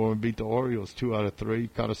Baltimore and beat the Orioles 2 out of 3.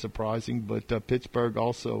 Kind of surprising, but Pittsburgh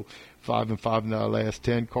also 5-5 in their last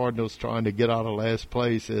 10. Cardinals trying to get out of last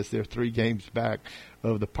place as they're 3 games back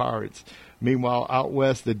of the Pirates. Meanwhile, out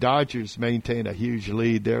west, the Dodgers maintain a huge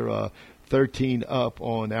lead. They're 13 up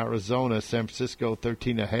on Arizona. San Francisco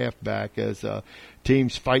 13.5 back as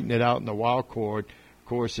teams fighting it out in the wild card. Of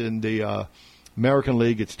course, in the American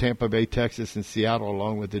League, it's Tampa Bay, Texas, and Seattle,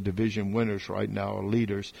 along with the division winners right now, are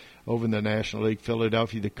leaders. Over in the National League,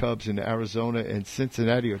 Philadelphia, the Cubs, and Arizona, and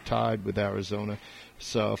Cincinnati are tied with Arizona.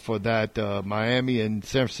 So for that, Miami and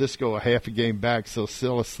San Francisco are half a game back, so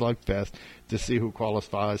still a slugfest to see who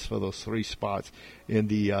qualifies for those 3 spots in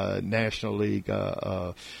the National League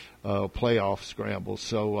playoff scramble.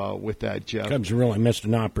 So with that, Jeff, Cubs really missed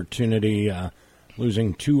an opportunity,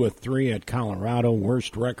 losing 2 of 3 at Colorado,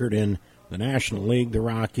 worst record in the National League. The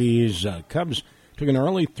Rockies, Cubs took an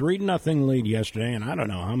early 3-0 lead yesterday, and I don't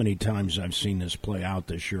know how many times I've seen this play out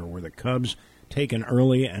this year, where the Cubs take an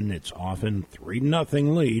early, and it's often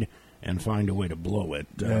 3-0 lead, and find a way to blow it.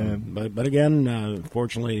 But again,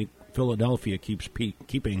 fortunately, Philadelphia keeps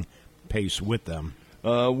keeping pace with them.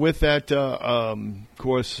 With that, of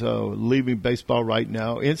course, leaving baseball right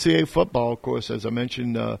now, NCAA football, of course, as I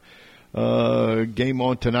mentioned, Game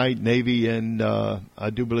on tonight, Navy and I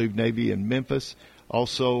do believe Navy and Memphis.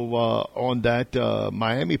 Also on that,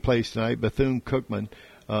 Miami plays tonight. Bethune-Cookman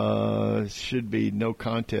should be no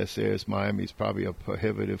contest there, as Miami's probably a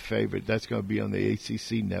prohibitive favorite. That's going to be on the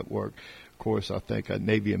ACC network. Of course, I think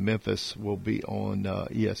Navy and Memphis will be on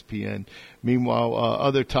ESPN. Meanwhile,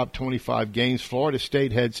 other top 25 games, Florida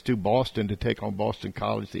State heads to Boston to take on Boston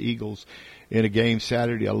College, the Eagles, in a game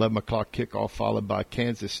Saturday, 11 o'clock kickoff, followed by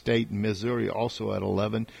Kansas State and Missouri also at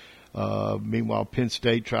 11. Meanwhile, Penn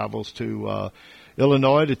State travels to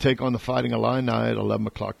Illinois to take on the Fighting Illini at 11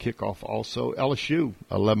 o'clock kickoff also. LSU,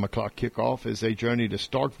 11 o'clock kickoff as they journey to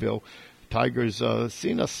Starkville. Tigers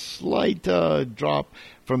seen a slight drop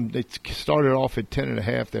from, they started off at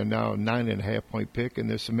 10.5. They're now a 9.5 point pick, and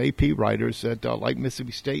there's some AP writers that like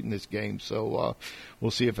Mississippi State in this game. So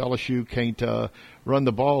we'll see if LSU can't run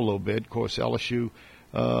the ball a little bit. Of course, LSU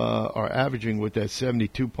are averaging with that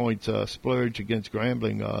 72 points splurge against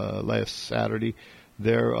Grambling last Saturday.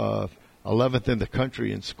 They're 11th in the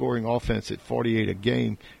country in scoring offense at 48 a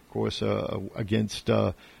game. Of course, against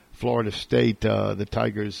Florida State, the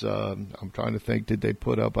Tigers, I'm trying to think, did they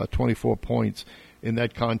put up 24 points in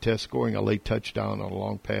that contest, scoring a late touchdown on a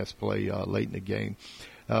long pass play late in the game.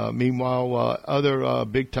 Meanwhile, other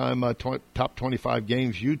big-time top 25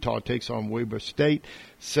 games, Utah takes on Weber State.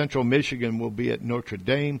 Central Michigan will be at Notre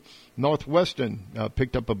Dame. Northwestern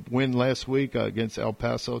picked up a win last week against El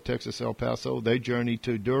Paso, Texas El Paso. They journey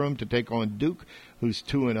to Durham to take on Duke, who's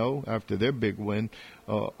 2-0 after their big win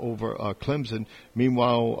over Clemson.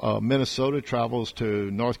 Meanwhile, Minnesota travels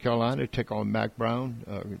to North Carolina to take on Mac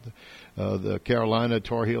Brown. The Carolina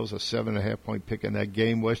Tar Heels, a 7.5 point pick in that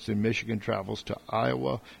game. Western Michigan travels to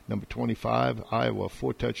Iowa, number 25. Iowa,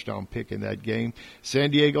 4 touchdown pick in that game.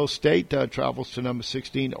 San Diego State travels to number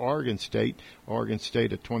 16, Oregon State. Oregon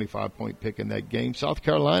State, a 25 point pick in that game. South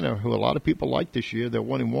Carolina, who a lot of people like this year, they're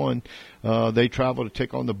 1-1. They travel to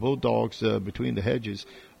take on the Bulldogs between the hedges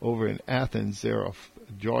over in Athens.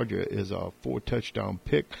 Georgia is a 4 touchdown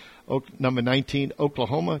pick. Number 19,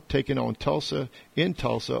 Oklahoma, taking on Tulsa in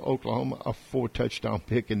Tulsa. Oklahoma, a 4 touchdown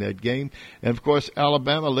pick in that game. And, of course,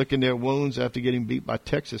 Alabama licking their wounds after getting beat by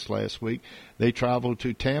Texas last week. They travel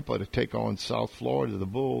to Tampa to take on South Florida, the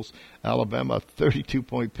Bulls. Alabama, a 32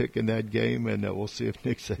 point pick in that game, and we'll see if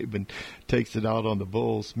Nick Saban takes it out on the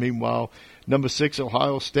Bulls. Meanwhile, number 6,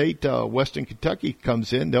 Ohio State, Western Kentucky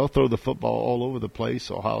comes in. They'll throw the football all over the place.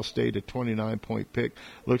 Ohio State, a 29 point pick.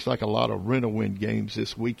 Looks like a lot of rent-a-win games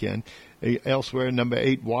this weekend. Elsewhere, number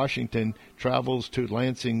 8, Washington travels to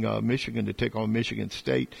Lansing, Michigan to take on Michigan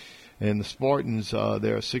State. And the Spartans,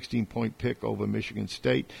 they're a 16 point pick over Michigan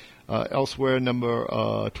State. Elsewhere,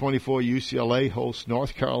 number 24, UCLA hosts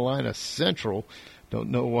North Carolina Central. Don't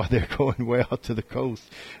know why they're going way out to the coast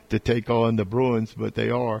to take on the Bruins, but they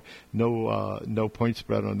are. No point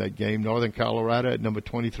spread on that game. Northern Colorado at number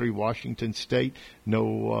 23, Washington State.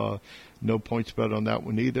 No point spread on that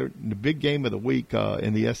one either. The big game of the week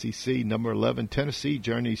in the SEC, number 11, Tennessee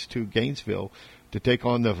journeys to Gainesville to take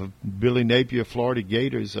on the Billy Napier Florida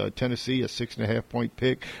Gators. Tennessee, a 6.5 point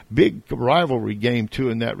pick. Big rivalry game, too,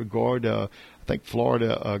 in that regard. I think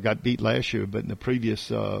Florida got beat last year, but in the previous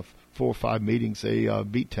 4 or 5 meetings, they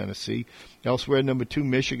beat Tennessee. Elsewhere, number 2,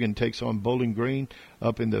 Michigan takes on Bowling Green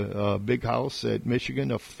up in the big house at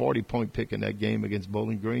Michigan, a 40 point pick in that game against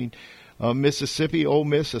Bowling Green. Mississippi, Ole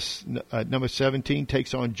Miss, number 17,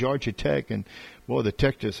 takes on Georgia Tech. And, boy, the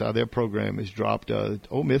Tech, just how their program is dropped.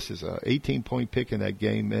 Ole Miss is an 18 point pick in that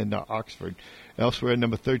game in Oxford. Elsewhere,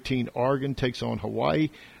 number 13, Oregon takes on Hawaii.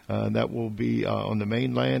 That will be on the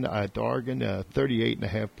mainland at Oregon, a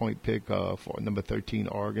 38.5 point pick for number 13,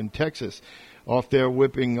 Oregon. Texas, off there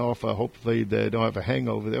whipping off, hopefully they don't have a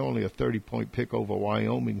hangover. They're only a 30 point pick over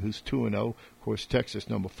Wyoming, who's 2-0. Of course, Texas,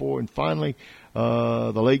 number 4. And finally,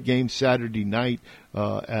 the late game Saturday night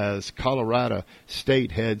as Colorado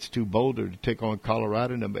State heads to Boulder to take on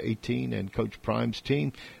Colorado, number 18, and Coach Prime's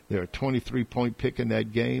team. They're a 23 point pick in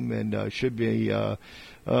that game and should be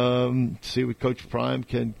see what Coach Prime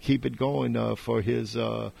can keep it going for his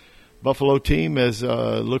Buffalo team as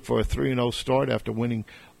look for a 3-0 start after winning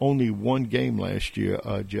only 1 game last year,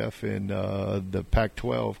 Jeff, in the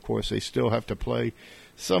Pac-12. Of course, they still have to play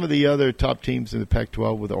some of the other top teams in the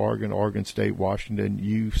Pac-12 with Oregon, Oregon State, Washington,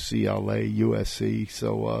 UCLA, USC.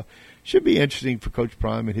 So should be interesting for Coach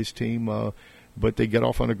Prime and his team. But they get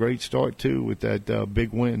off on a great start, too, with that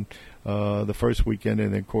big win the first weekend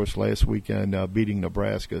and, of course, last weekend beating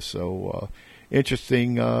Nebraska. So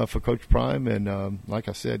interesting for Coach Prime. And like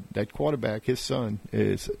I said, that quarterback, his son,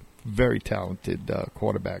 is very talented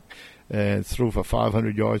quarterback and threw for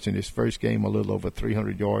 500 yards in his first game, a little over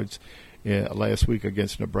 300 yards last week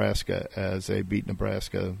against Nebraska as they beat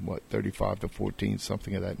Nebraska, 35-14,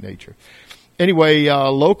 something of that nature. Anyway,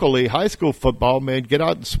 locally, high school football, man, get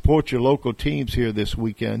out and support your local teams here this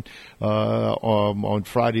weekend on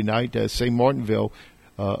Friday night. St. Martinville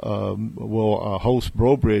will host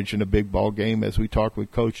Brobridge in a big ball game as we talk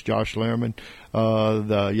with Coach Josh Liermann.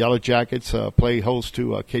 The Yellow Jackets play host to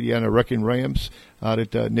Acadiana Wrecking Rams out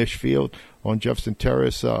at NISH Field on Jefferson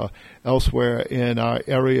Terrace. Elsewhere in our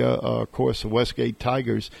area, of course, the Westgate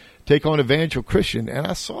Tigers take on Evangel Christian. And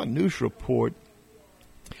I saw a news report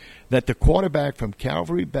that the quarterback from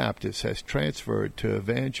Calvary Baptist has transferred to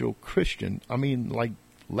Evangel Christian. I mean, like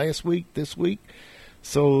last week, this week.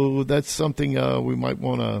 So that's something we might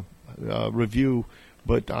want to review.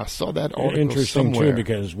 But I saw that article Interesting, somewhere. too,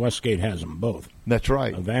 because Westgate has them both. That's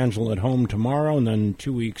right. Evangel at home tomorrow, and then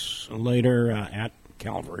 2 weeks later at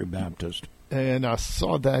Calvary Baptist. And I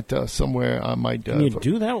saw that somewhere. I might. Can you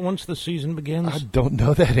do that once the season begins? I don't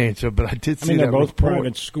know that answer, but I did see that. I mean, they're both report.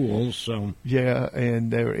 private schools, so. Yeah,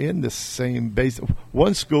 and they're in the same base.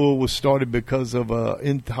 One school was started because of an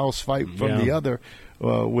in-house fight from the other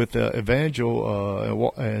with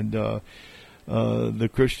Evangel and the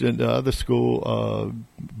Christian, the other school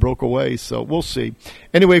broke away, so we'll see.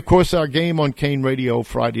 Anyway, of course, our game on Kane Radio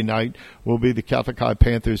Friday night will be the Catholic High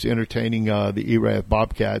Panthers entertaining the Erath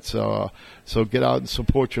Bobcats. So get out and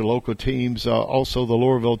support your local teams. Also, the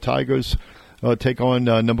Loreauville Tigers take on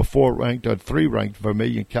number 3 ranked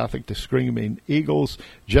Vermilion Catholic, the Screaming Eagles.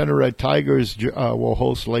 Jeanneret Tigers will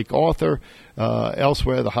host Lake Arthur.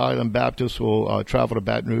 Elsewhere, the Highland Baptists will travel to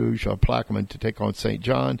Baton Rouge, Plaquemine to take on St.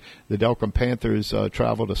 John. The Delcambre Panthers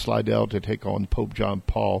travel to Slidell to take on Pope John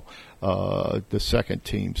Paul, the second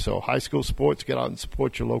team. So high school sports, get out and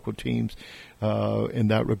support your local teams in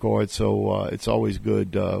that regard. So it's always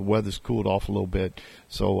good. Weather's cooled off a little bit,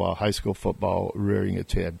 so high school football rearing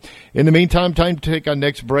its head. In the meantime, time to take our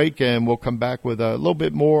next break, and we'll come back with a little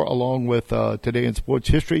bit more along with Today in Sports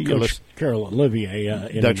History. Coach Carroll, Olivier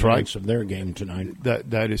in that's advance right. of their game tonight.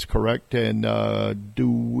 That is correct. And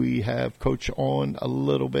do we have Coach on a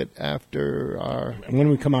little bit after our... When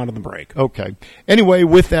we come out of the break. Okay. Anyway,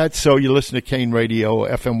 with that, so you listen to Kane Radio,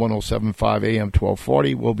 FM 107.5, AM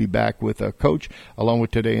 1240. We'll be back with Coach, along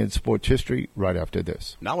with Today in Sports History, right after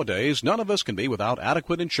this. Nowadays, none of us can be without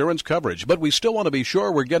adequate insurance coverage, but we still want to be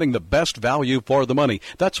sure we're getting the best value for the money.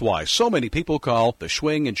 That's why so many people call the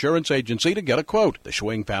Schwing Insurance Agency to get a quote. The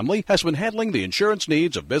Schwing family has been handling the insurance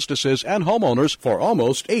needs of businesses and homeowners for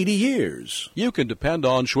almost 80 years. You can depend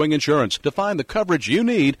on Schwing Insurance to find the coverage you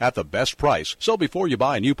need at the best price. So before you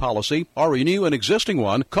buy a new policy or renew an existing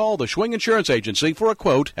one, call the Schwing Insurance Agency for a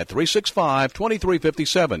quote at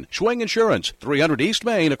 365-2357. Schwing Insurance, 300 East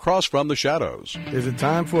Main, across from the Shadows. Is it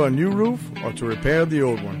time for a new roof or to repair the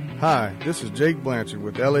old one? Hi, this is Jake Blanchard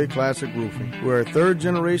with LA Classic Roofing. We're a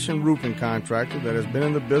third-generation roofing contractor that has been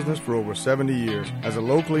in the business for over 70 years. As a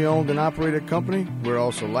locally owned and operated company, we're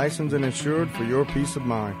also licensed and insured for your peace of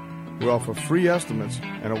mind. We offer free estimates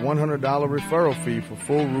and a $100 referral fee for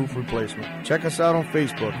full roof replacement. Check us out on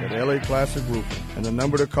Facebook at LA Classic Roofing, and the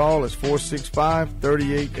number to call is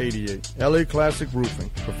 465-3888. LA Classic Roofing,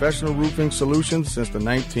 professional roofing solutions since the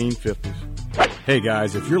 1950s. Hey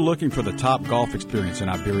guys, if you're looking for the top golf experience in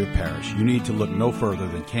Iberia Parish, you need to look no further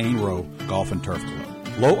than Cane Row Golf and Turf Club.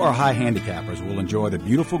 Low or high handicappers will enjoy the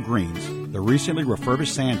beautiful greens, the recently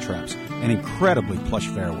refurbished sand traps, and incredibly plush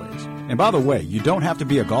fairways. And by the way, you don't have to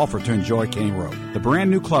be a golfer to enjoy Cane Row. The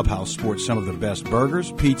brand new clubhouse sports some of the best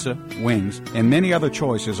burgers, pizza, wings, and many other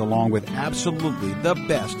choices, along with absolutely the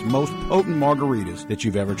best, most potent margaritas that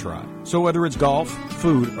you've ever tried. So whether it's golf,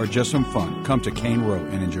 food, or just some fun, come to Cane Row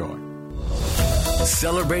and enjoy.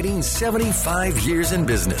 Celebrating 75 years in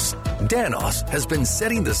business, Danos has been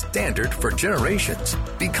setting the standard for generations.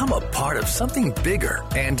 Become a part of something bigger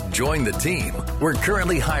and join the team. We're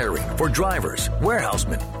currently hiring for drivers,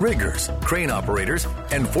 warehousemen, riggers, crane operators,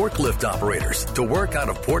 and forklift operators to work out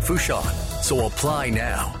of Port Fourchon. So apply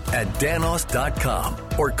now at danos.com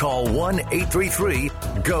or call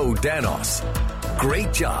 1-833-GO-DANOS.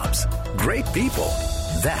 Great jobs, great people.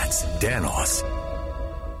 That's Danos.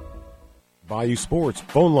 Bayou Sports.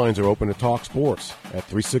 Phone lines are open to talk sports at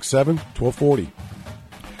 367-1240.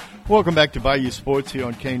 Welcome back to Bayou Sports here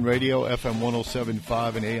on Kane Radio, FM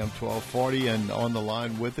 107.5 and AM 1240. And on the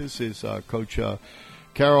line with us is Coach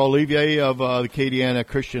Carroll, Olivier of the Acadiana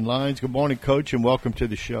Christian Lions. Good morning, Coach, and welcome to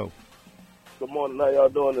the show. Good morning. How y'all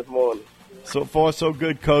doing this morning? So far, so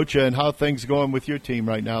good, Coach. And how are things going with your team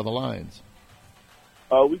right now, the Lions?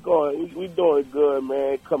 We doing good,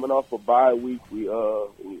 man. Coming off a bye week, we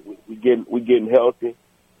getting healthy.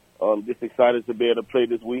 Just excited to be able to play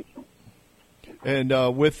this week.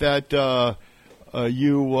 And with that,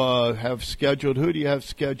 you have scheduled. Who do you have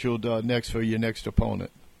scheduled next for your next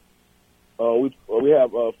opponent? We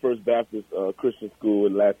have First Baptist Christian School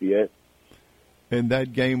in Lafayette. And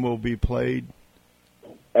that game will be played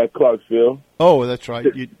at Clarksville. Oh, that's right.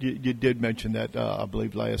 You did mention that, I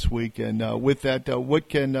believe, last week. And with that, what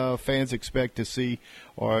can fans expect to see,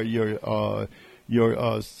 or your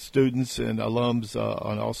students and alums,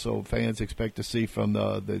 and also fans expect to see from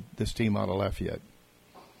this team out of Lafayette?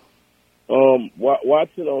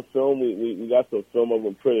 Watching on film, we got some film of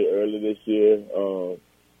them pretty early this year.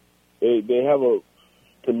 They have a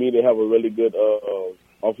really good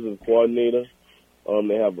offensive coordinator.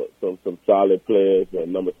 They have some solid players.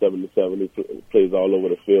 Number 77, he plays all over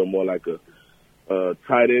the field, more like a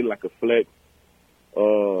tight end, like a flex.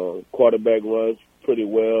 Quarterback runs pretty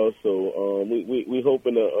well. So we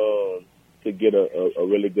hoping to get a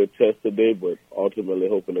really good test today, but ultimately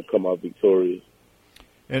hoping to come out victorious.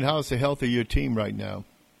 And how's the health of your team right now?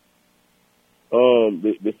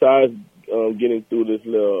 Besides getting through this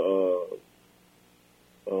little,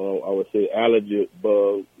 I would say, allergy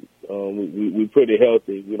bug, we're pretty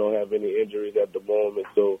healthy. We don't have any injuries at the moment.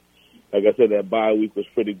 So, like I said, that bye week was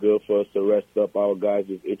pretty good for us to rest up. Our guys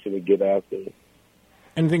just itching to get after it.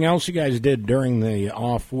 Anything else you guys did during the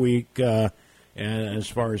off week as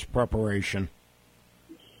far as preparation?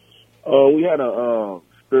 We had a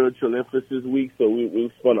spiritual emphasis week, so we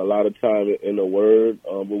spent a lot of time in the Word,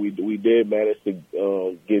 but we did manage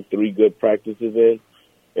to get 3 good practices in,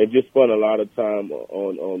 and just spent a lot of time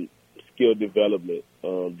on skill development.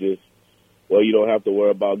 You don't have to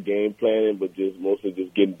worry about game planning, but just mostly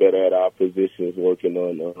just getting better at our positions, working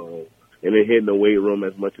on and then hitting the weight room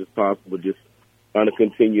as much as possible, just trying to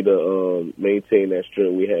continue to maintain that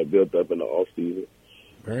strength we had built up in the off season.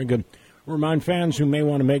 Very good. Remind fans who may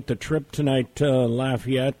want to make the trip tonight to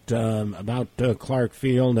Lafayette about Clark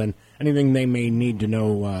Field and anything they may need to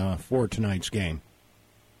know for tonight's game.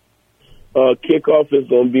 Kickoff is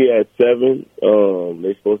going to be at 7.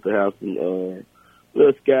 They're supposed to have some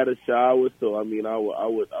little scattered showers, so I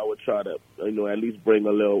would try to at least bring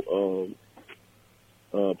a little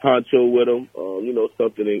poncho with them,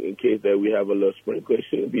 something in case that we have a little sprinkler. It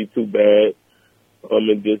shouldn't be too bad.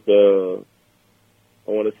 And just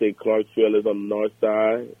I want to say Clarksville is on the north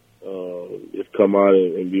side. Just come out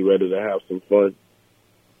and be ready to have some fun.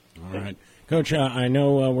 All right. Coach, I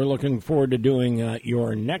know we're looking forward to doing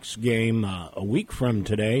your next game a week from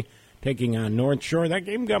today, taking on North Shore. That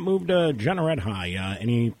game got moved to Jeanerette High.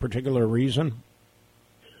 Any particular reason?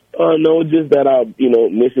 No, just that our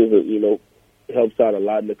NISH is helps out a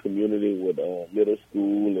lot in the community with middle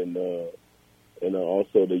school and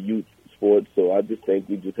also the youth sports. So I just think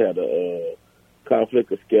we just had a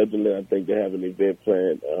conflict of scheduling. I think they have an event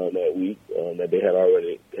planned that week that they had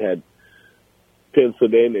already had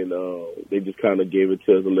penciled in, and they just kind of gave it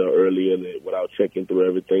to us a little earlier without checking through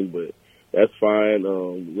everything. But that's fine.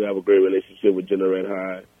 We have a great relationship with Jeanerette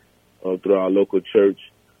High through our local church,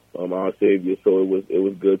 Our Savior. So it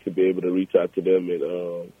was good to be able to reach out to them,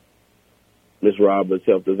 and Ms. Roberts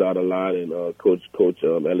helped us out a lot, and Coach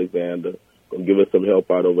Alexander gonna give us some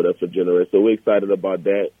help out over there for Jeanerette. So we're excited about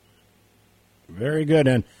that. Very good.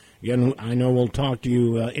 And again, I know we'll talk to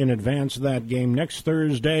you in advance of that game next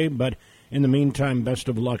Thursday, but in the meantime, best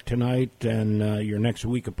of luck tonight and your next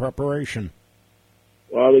week of preparation.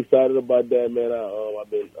 Well, I'm excited about that, man.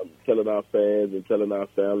 I'm telling our fans and telling our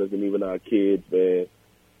families and even our kids, man,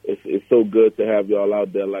 it's so good to have y'all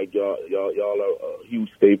out there. Like y'all are a huge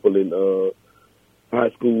staple in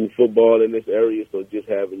high school football in this area. So just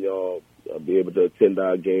having y'all be able to attend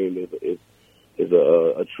our game is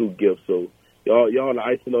a true gift. So y'all are the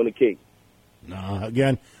icing on the cake.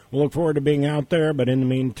 Again, we'll look forward to being out there, but in the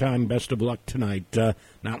meantime, best of luck tonight.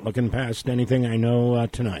 Not looking past anything I know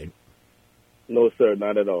tonight. No, sir,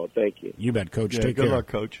 not at all. Thank you. You bet, Coach. Yeah, Take good care. luck,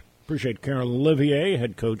 Coach. Appreciate Carroll Olivier,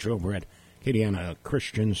 head coach over at Acadiana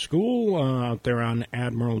Christian School out there on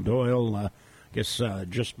Admiral Doyle, I guess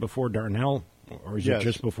just before Darnell, or is it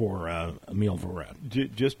just before Emile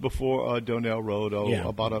Verret? Just before Donnell Road,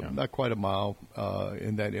 about not quite a mile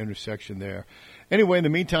in that intersection there. Anyway, in the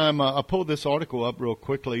meantime, I pulled this article up real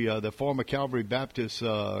quickly. The former Calvary Baptist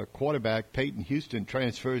quarterback Peyton Houston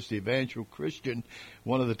transfers to Evangel Christian.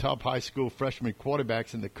 One of the top high school freshman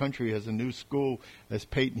quarterbacks in the country has a new school as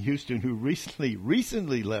Peyton Houston, who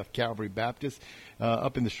recently left Calvary Baptist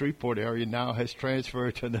up in the Shreveport area, now has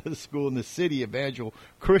transferred to another school in the city, Evangel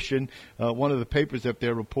Christian. One of the papers up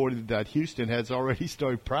there reported that Houston has already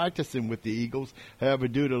started practicing with the Eagles. However,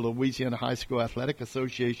 due to Louisiana High School Athletic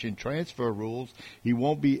Association transfer rules, he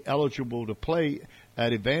won't be eligible to play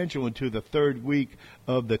at Evangel into the third week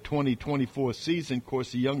of the 2024 season. Of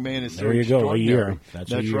course, the young man is there you go, a year.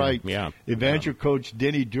 That's a year. right. Yeah. Evangel coach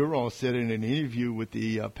Denny Durant said in an interview with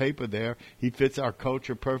the paper there, he fits our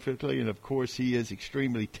culture perfectly, and of course he is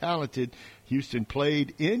extremely talented. Houston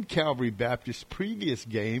played in Calvary Baptist's previous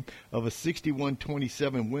game of a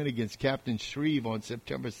 61-27 win against Captain Shreve on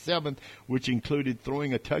September 7th, which included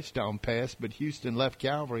throwing a touchdown pass, but Houston left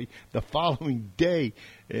Calvary the following day.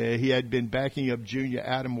 He had been backing up junior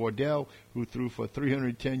Adam Wardell, who threw for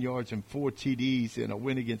 310 yards and 4 TDs in a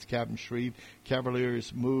win against Captain Shreve.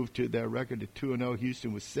 Cavaliers moved to their record to 2-0.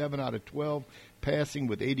 Houston was 7 out of 12 passing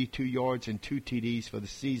with 82 yards and 2 TDs for the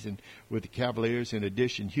season with the Cavaliers. In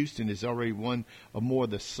addition, Houston is already one of more of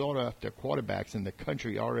the sought-after quarterbacks in the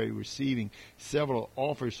country, already receiving several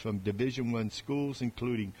offers from Division I schools,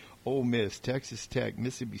 including Ole Miss, Texas Tech,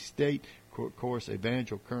 Mississippi State. Of course,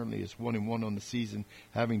 Evangel currently is 1-1 on the season,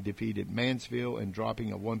 having defeated Mansfield and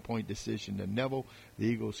dropping a 1-point decision to Neville, the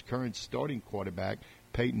Eagles' current starting quarterback,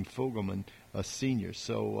 Peyton Fogelman, a senior.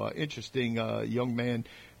 So interesting young man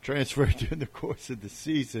transferred during the course of the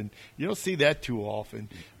season. You don't see that too often,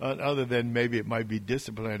 other than maybe it might be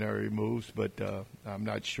disciplinary moves, but I'm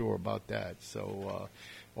not sure about that. So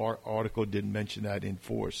our article didn't mention that in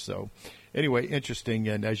force. So anyway, interesting.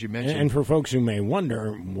 And as you mentioned, and for folks who may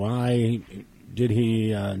wonder, why did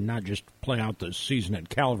he not just play out the season at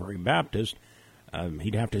Calvary Baptist?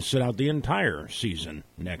 He'd have to sit out the entire season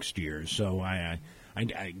next year. So I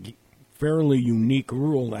fairly unique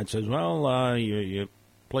rule that says, well, you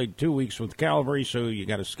played 2 weeks with Calvary, so you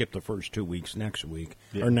got to skip the first 2 weeks next week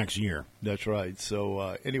or next year. That's right.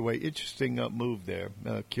 So anyway, interesting move there.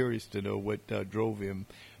 Curious to know what drove him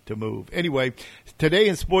to move. Anyway, today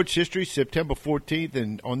in sports history, September 14th,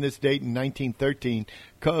 and on this date in 1913,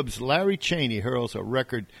 Cubs' Larry Cheney hurls a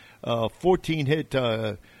record 14-hit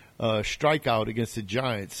strikeout against the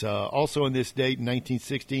Giants. Also on this date in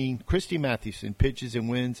 1916, Christy Mathewson pitches and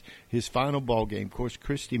wins his final ball game. Of course,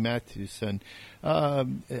 Christy Mathewson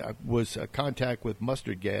was contact with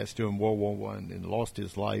mustard gas during World War I and lost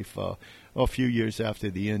his life a few years after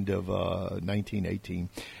the end of 1918.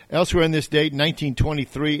 Elsewhere on this date,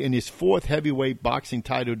 1923, in his fourth heavyweight boxing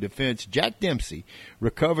title defense, Jack Dempsey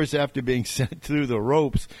recovers after being sent through the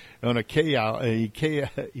ropes on a KO. He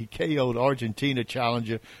KO'd Argentina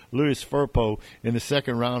challenger Luis Firpo in the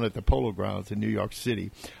second round at the Polo Grounds in New York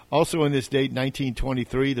City. Also on this date,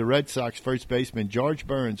 1923, the Red Sox first baseman George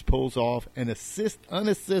Burns pulls off an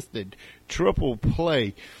unassisted triple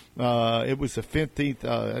play. It was the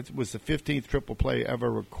 15th triple play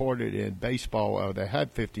ever recorded in baseball. They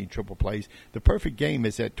had 15 triple plays. The perfect game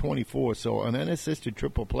is at 24, so an unassisted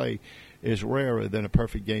triple play is rarer than a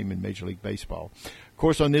perfect game in Major League Baseball. Of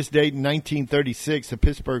course, on this date in 1936, the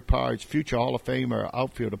Pittsburgh Pirates' future Hall of Famer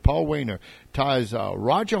outfielder Paul Waner ties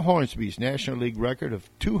Roger Hornsby's National League record of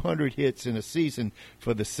 200 hits in a season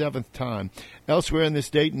for the 7th time. Elsewhere on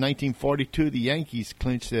this date, in 1942, the Yankees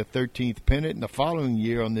clinched their 13th pennant. And the following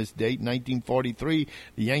year on this date, 1943,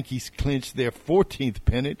 the Yankees clinched their 14th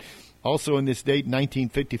pennant. Also on this date,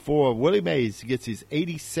 1954, Willie Mays gets his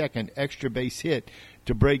 82nd extra base hit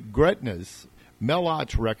to break Gretna's Mel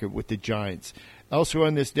Ott's record with the Giants. Elsewhere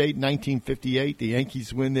on this date, 1958, the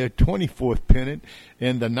Yankees win their 24th pennant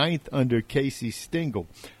and the 9th under Casey Stengel.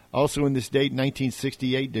 Also in this date,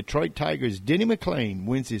 1968, Detroit Tigers' Denny McClain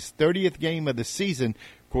wins his 30th game of the season.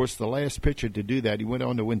 Of course, the last pitcher to do that, he went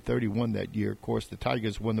on to win 31 that year. Of course, the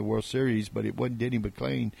Tigers won the World Series, but it wasn't Denny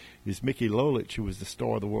McClain. It was Mickey Lolich who was the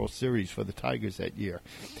star of the World Series for the Tigers that year.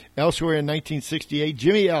 Elsewhere in 1968,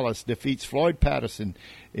 Jimmy Ellis defeats Floyd Patterson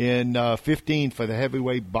in 15 for the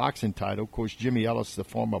heavyweight boxing title. Of course, Jimmy Ellis, the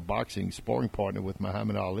former boxing sparring partner with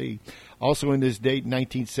Muhammad Ali. Also in this date,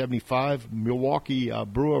 1975, Milwaukee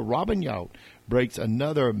brewer Robin Yount breaks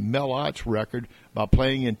another Mel Ott's record by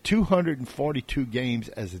playing in 242 games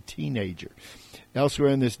as a teenager.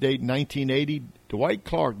 Elsewhere in this date, 1980, Dwight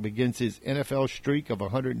Clark begins his NFL streak of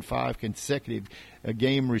 105 consecutive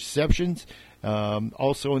game receptions.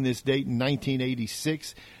 Also in this date, in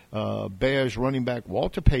 1986, Bears running back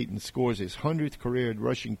Walter Payton scores his 100th career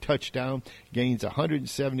rushing touchdown, gains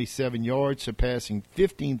 177 yards, surpassing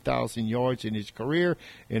 15,000 yards in his career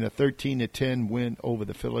in a 13-10 win over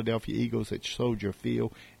the Philadelphia Eagles at Soldier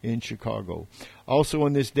Field in Chicago. Also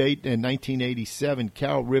on this date in 1987,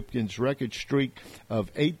 Cal Ripken's record streak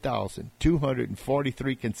of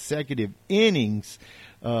 8,243 consecutive innings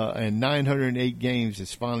and 908 games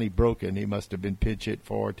is finally broken. He must have been pinch hit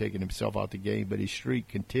for taking himself out the game, but his streak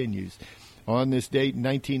continues. On this date in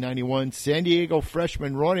 1991, San Diego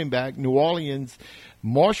freshman running back New Orleans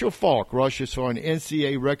Marshall Faulk rushes for an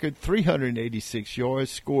NCAA record 386 yards,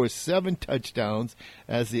 scores 7 touchdowns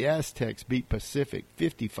as the Aztecs beat Pacific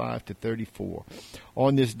 55-34.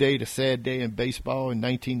 On this date, a sad day in baseball, in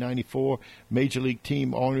 1994, Major League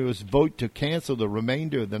team owners vote to cancel the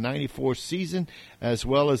remainder of the 94 season as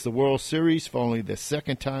well as the World Series for only the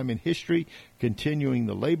second time in history, continuing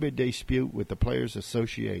the labor dispute with the Players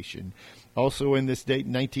Association. Also in this date,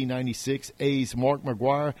 1996, A's Mark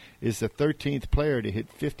McGwire is the 13th player to hit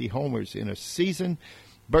 50 homers in a season.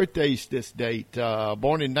 Birthdays this date.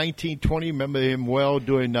 Born in 1920, remember him well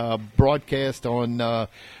doing broadcast on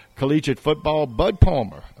collegiate football. Bud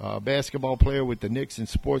Palmer, basketball player with the Knicks and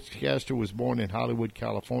sportscaster, was born in Hollywood,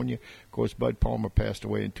 California. Of course, Bud Palmer passed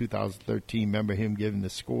away in 2013. Remember him giving the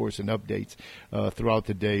scores and updates throughout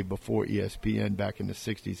the day before ESPN back in the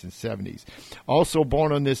 60s and 70s. Also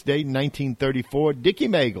born on this date in 1934, Dickie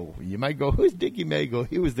Magle. You might go, who's Dickie Magle?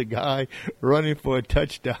 He was the guy running for a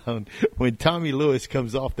touchdown when Tommy Lewis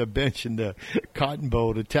comes off the bench in the Cotton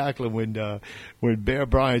Bowl to tackle him when Bear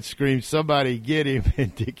Bryant screams, "Somebody get him,"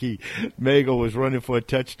 and Dickie Magle was running for a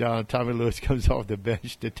touchdown. Tommy Lewis comes off the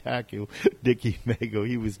bench to tackle Dickie Magle.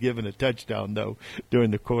 He was given a touchdown, though, during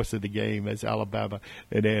the course of the game as Alabama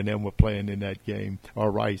and A&M were playing in that game, or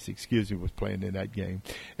Rice, was playing in that game.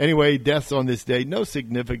 Anyway, deaths on this day. No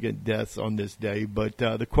significant deaths on this day, but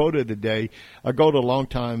the quote of the day, I go to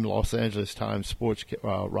longtime Los Angeles Times sports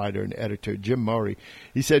writer and editor Jim Murray.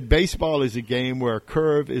 He said, "Baseball is a game where a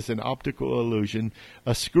curve is an optical illusion,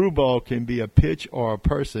 a screwball can be a pitch or a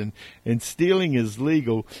person, and stealing is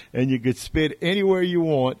legal, and you could spit anywhere you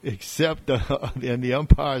want except in the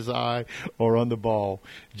umpire's eye or on the ball."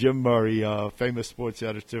 Jim Murray, famous sports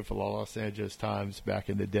editor for the Los Angeles Times back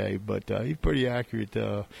in the day, but he's pretty accurate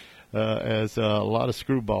as a lot of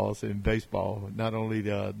screwballs in baseball, not only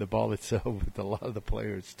the ball itself, but a lot of the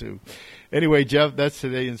players too. Anyway, Jeff, that's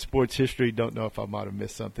today in sports history. Don't know if I might have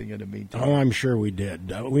missed something in the meantime. Oh, I'm sure we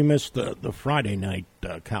did. We missed the Friday night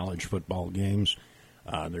college football games.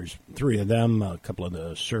 There's 3 of them, a couple of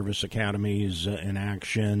the service academies in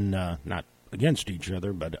action, not against each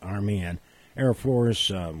other, but Army and Air Force,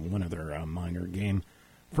 one other minor game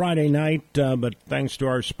Friday night. But thanks to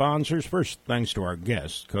our sponsors. First, thanks to our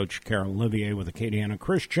guests, Coach Carroll, Olivier with Acadiana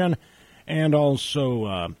Christian, and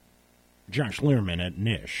also Josh Liermann at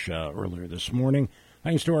NISH earlier this morning.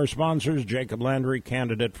 Thanks to our sponsors, Jacob Landry,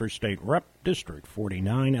 candidate for State Rep, District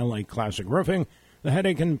 49, LA Classic Roofing, the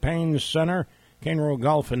Headache and Pain Center, Carroll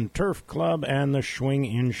Golf and Turf Club, and the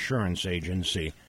Schwing Insurance Agency.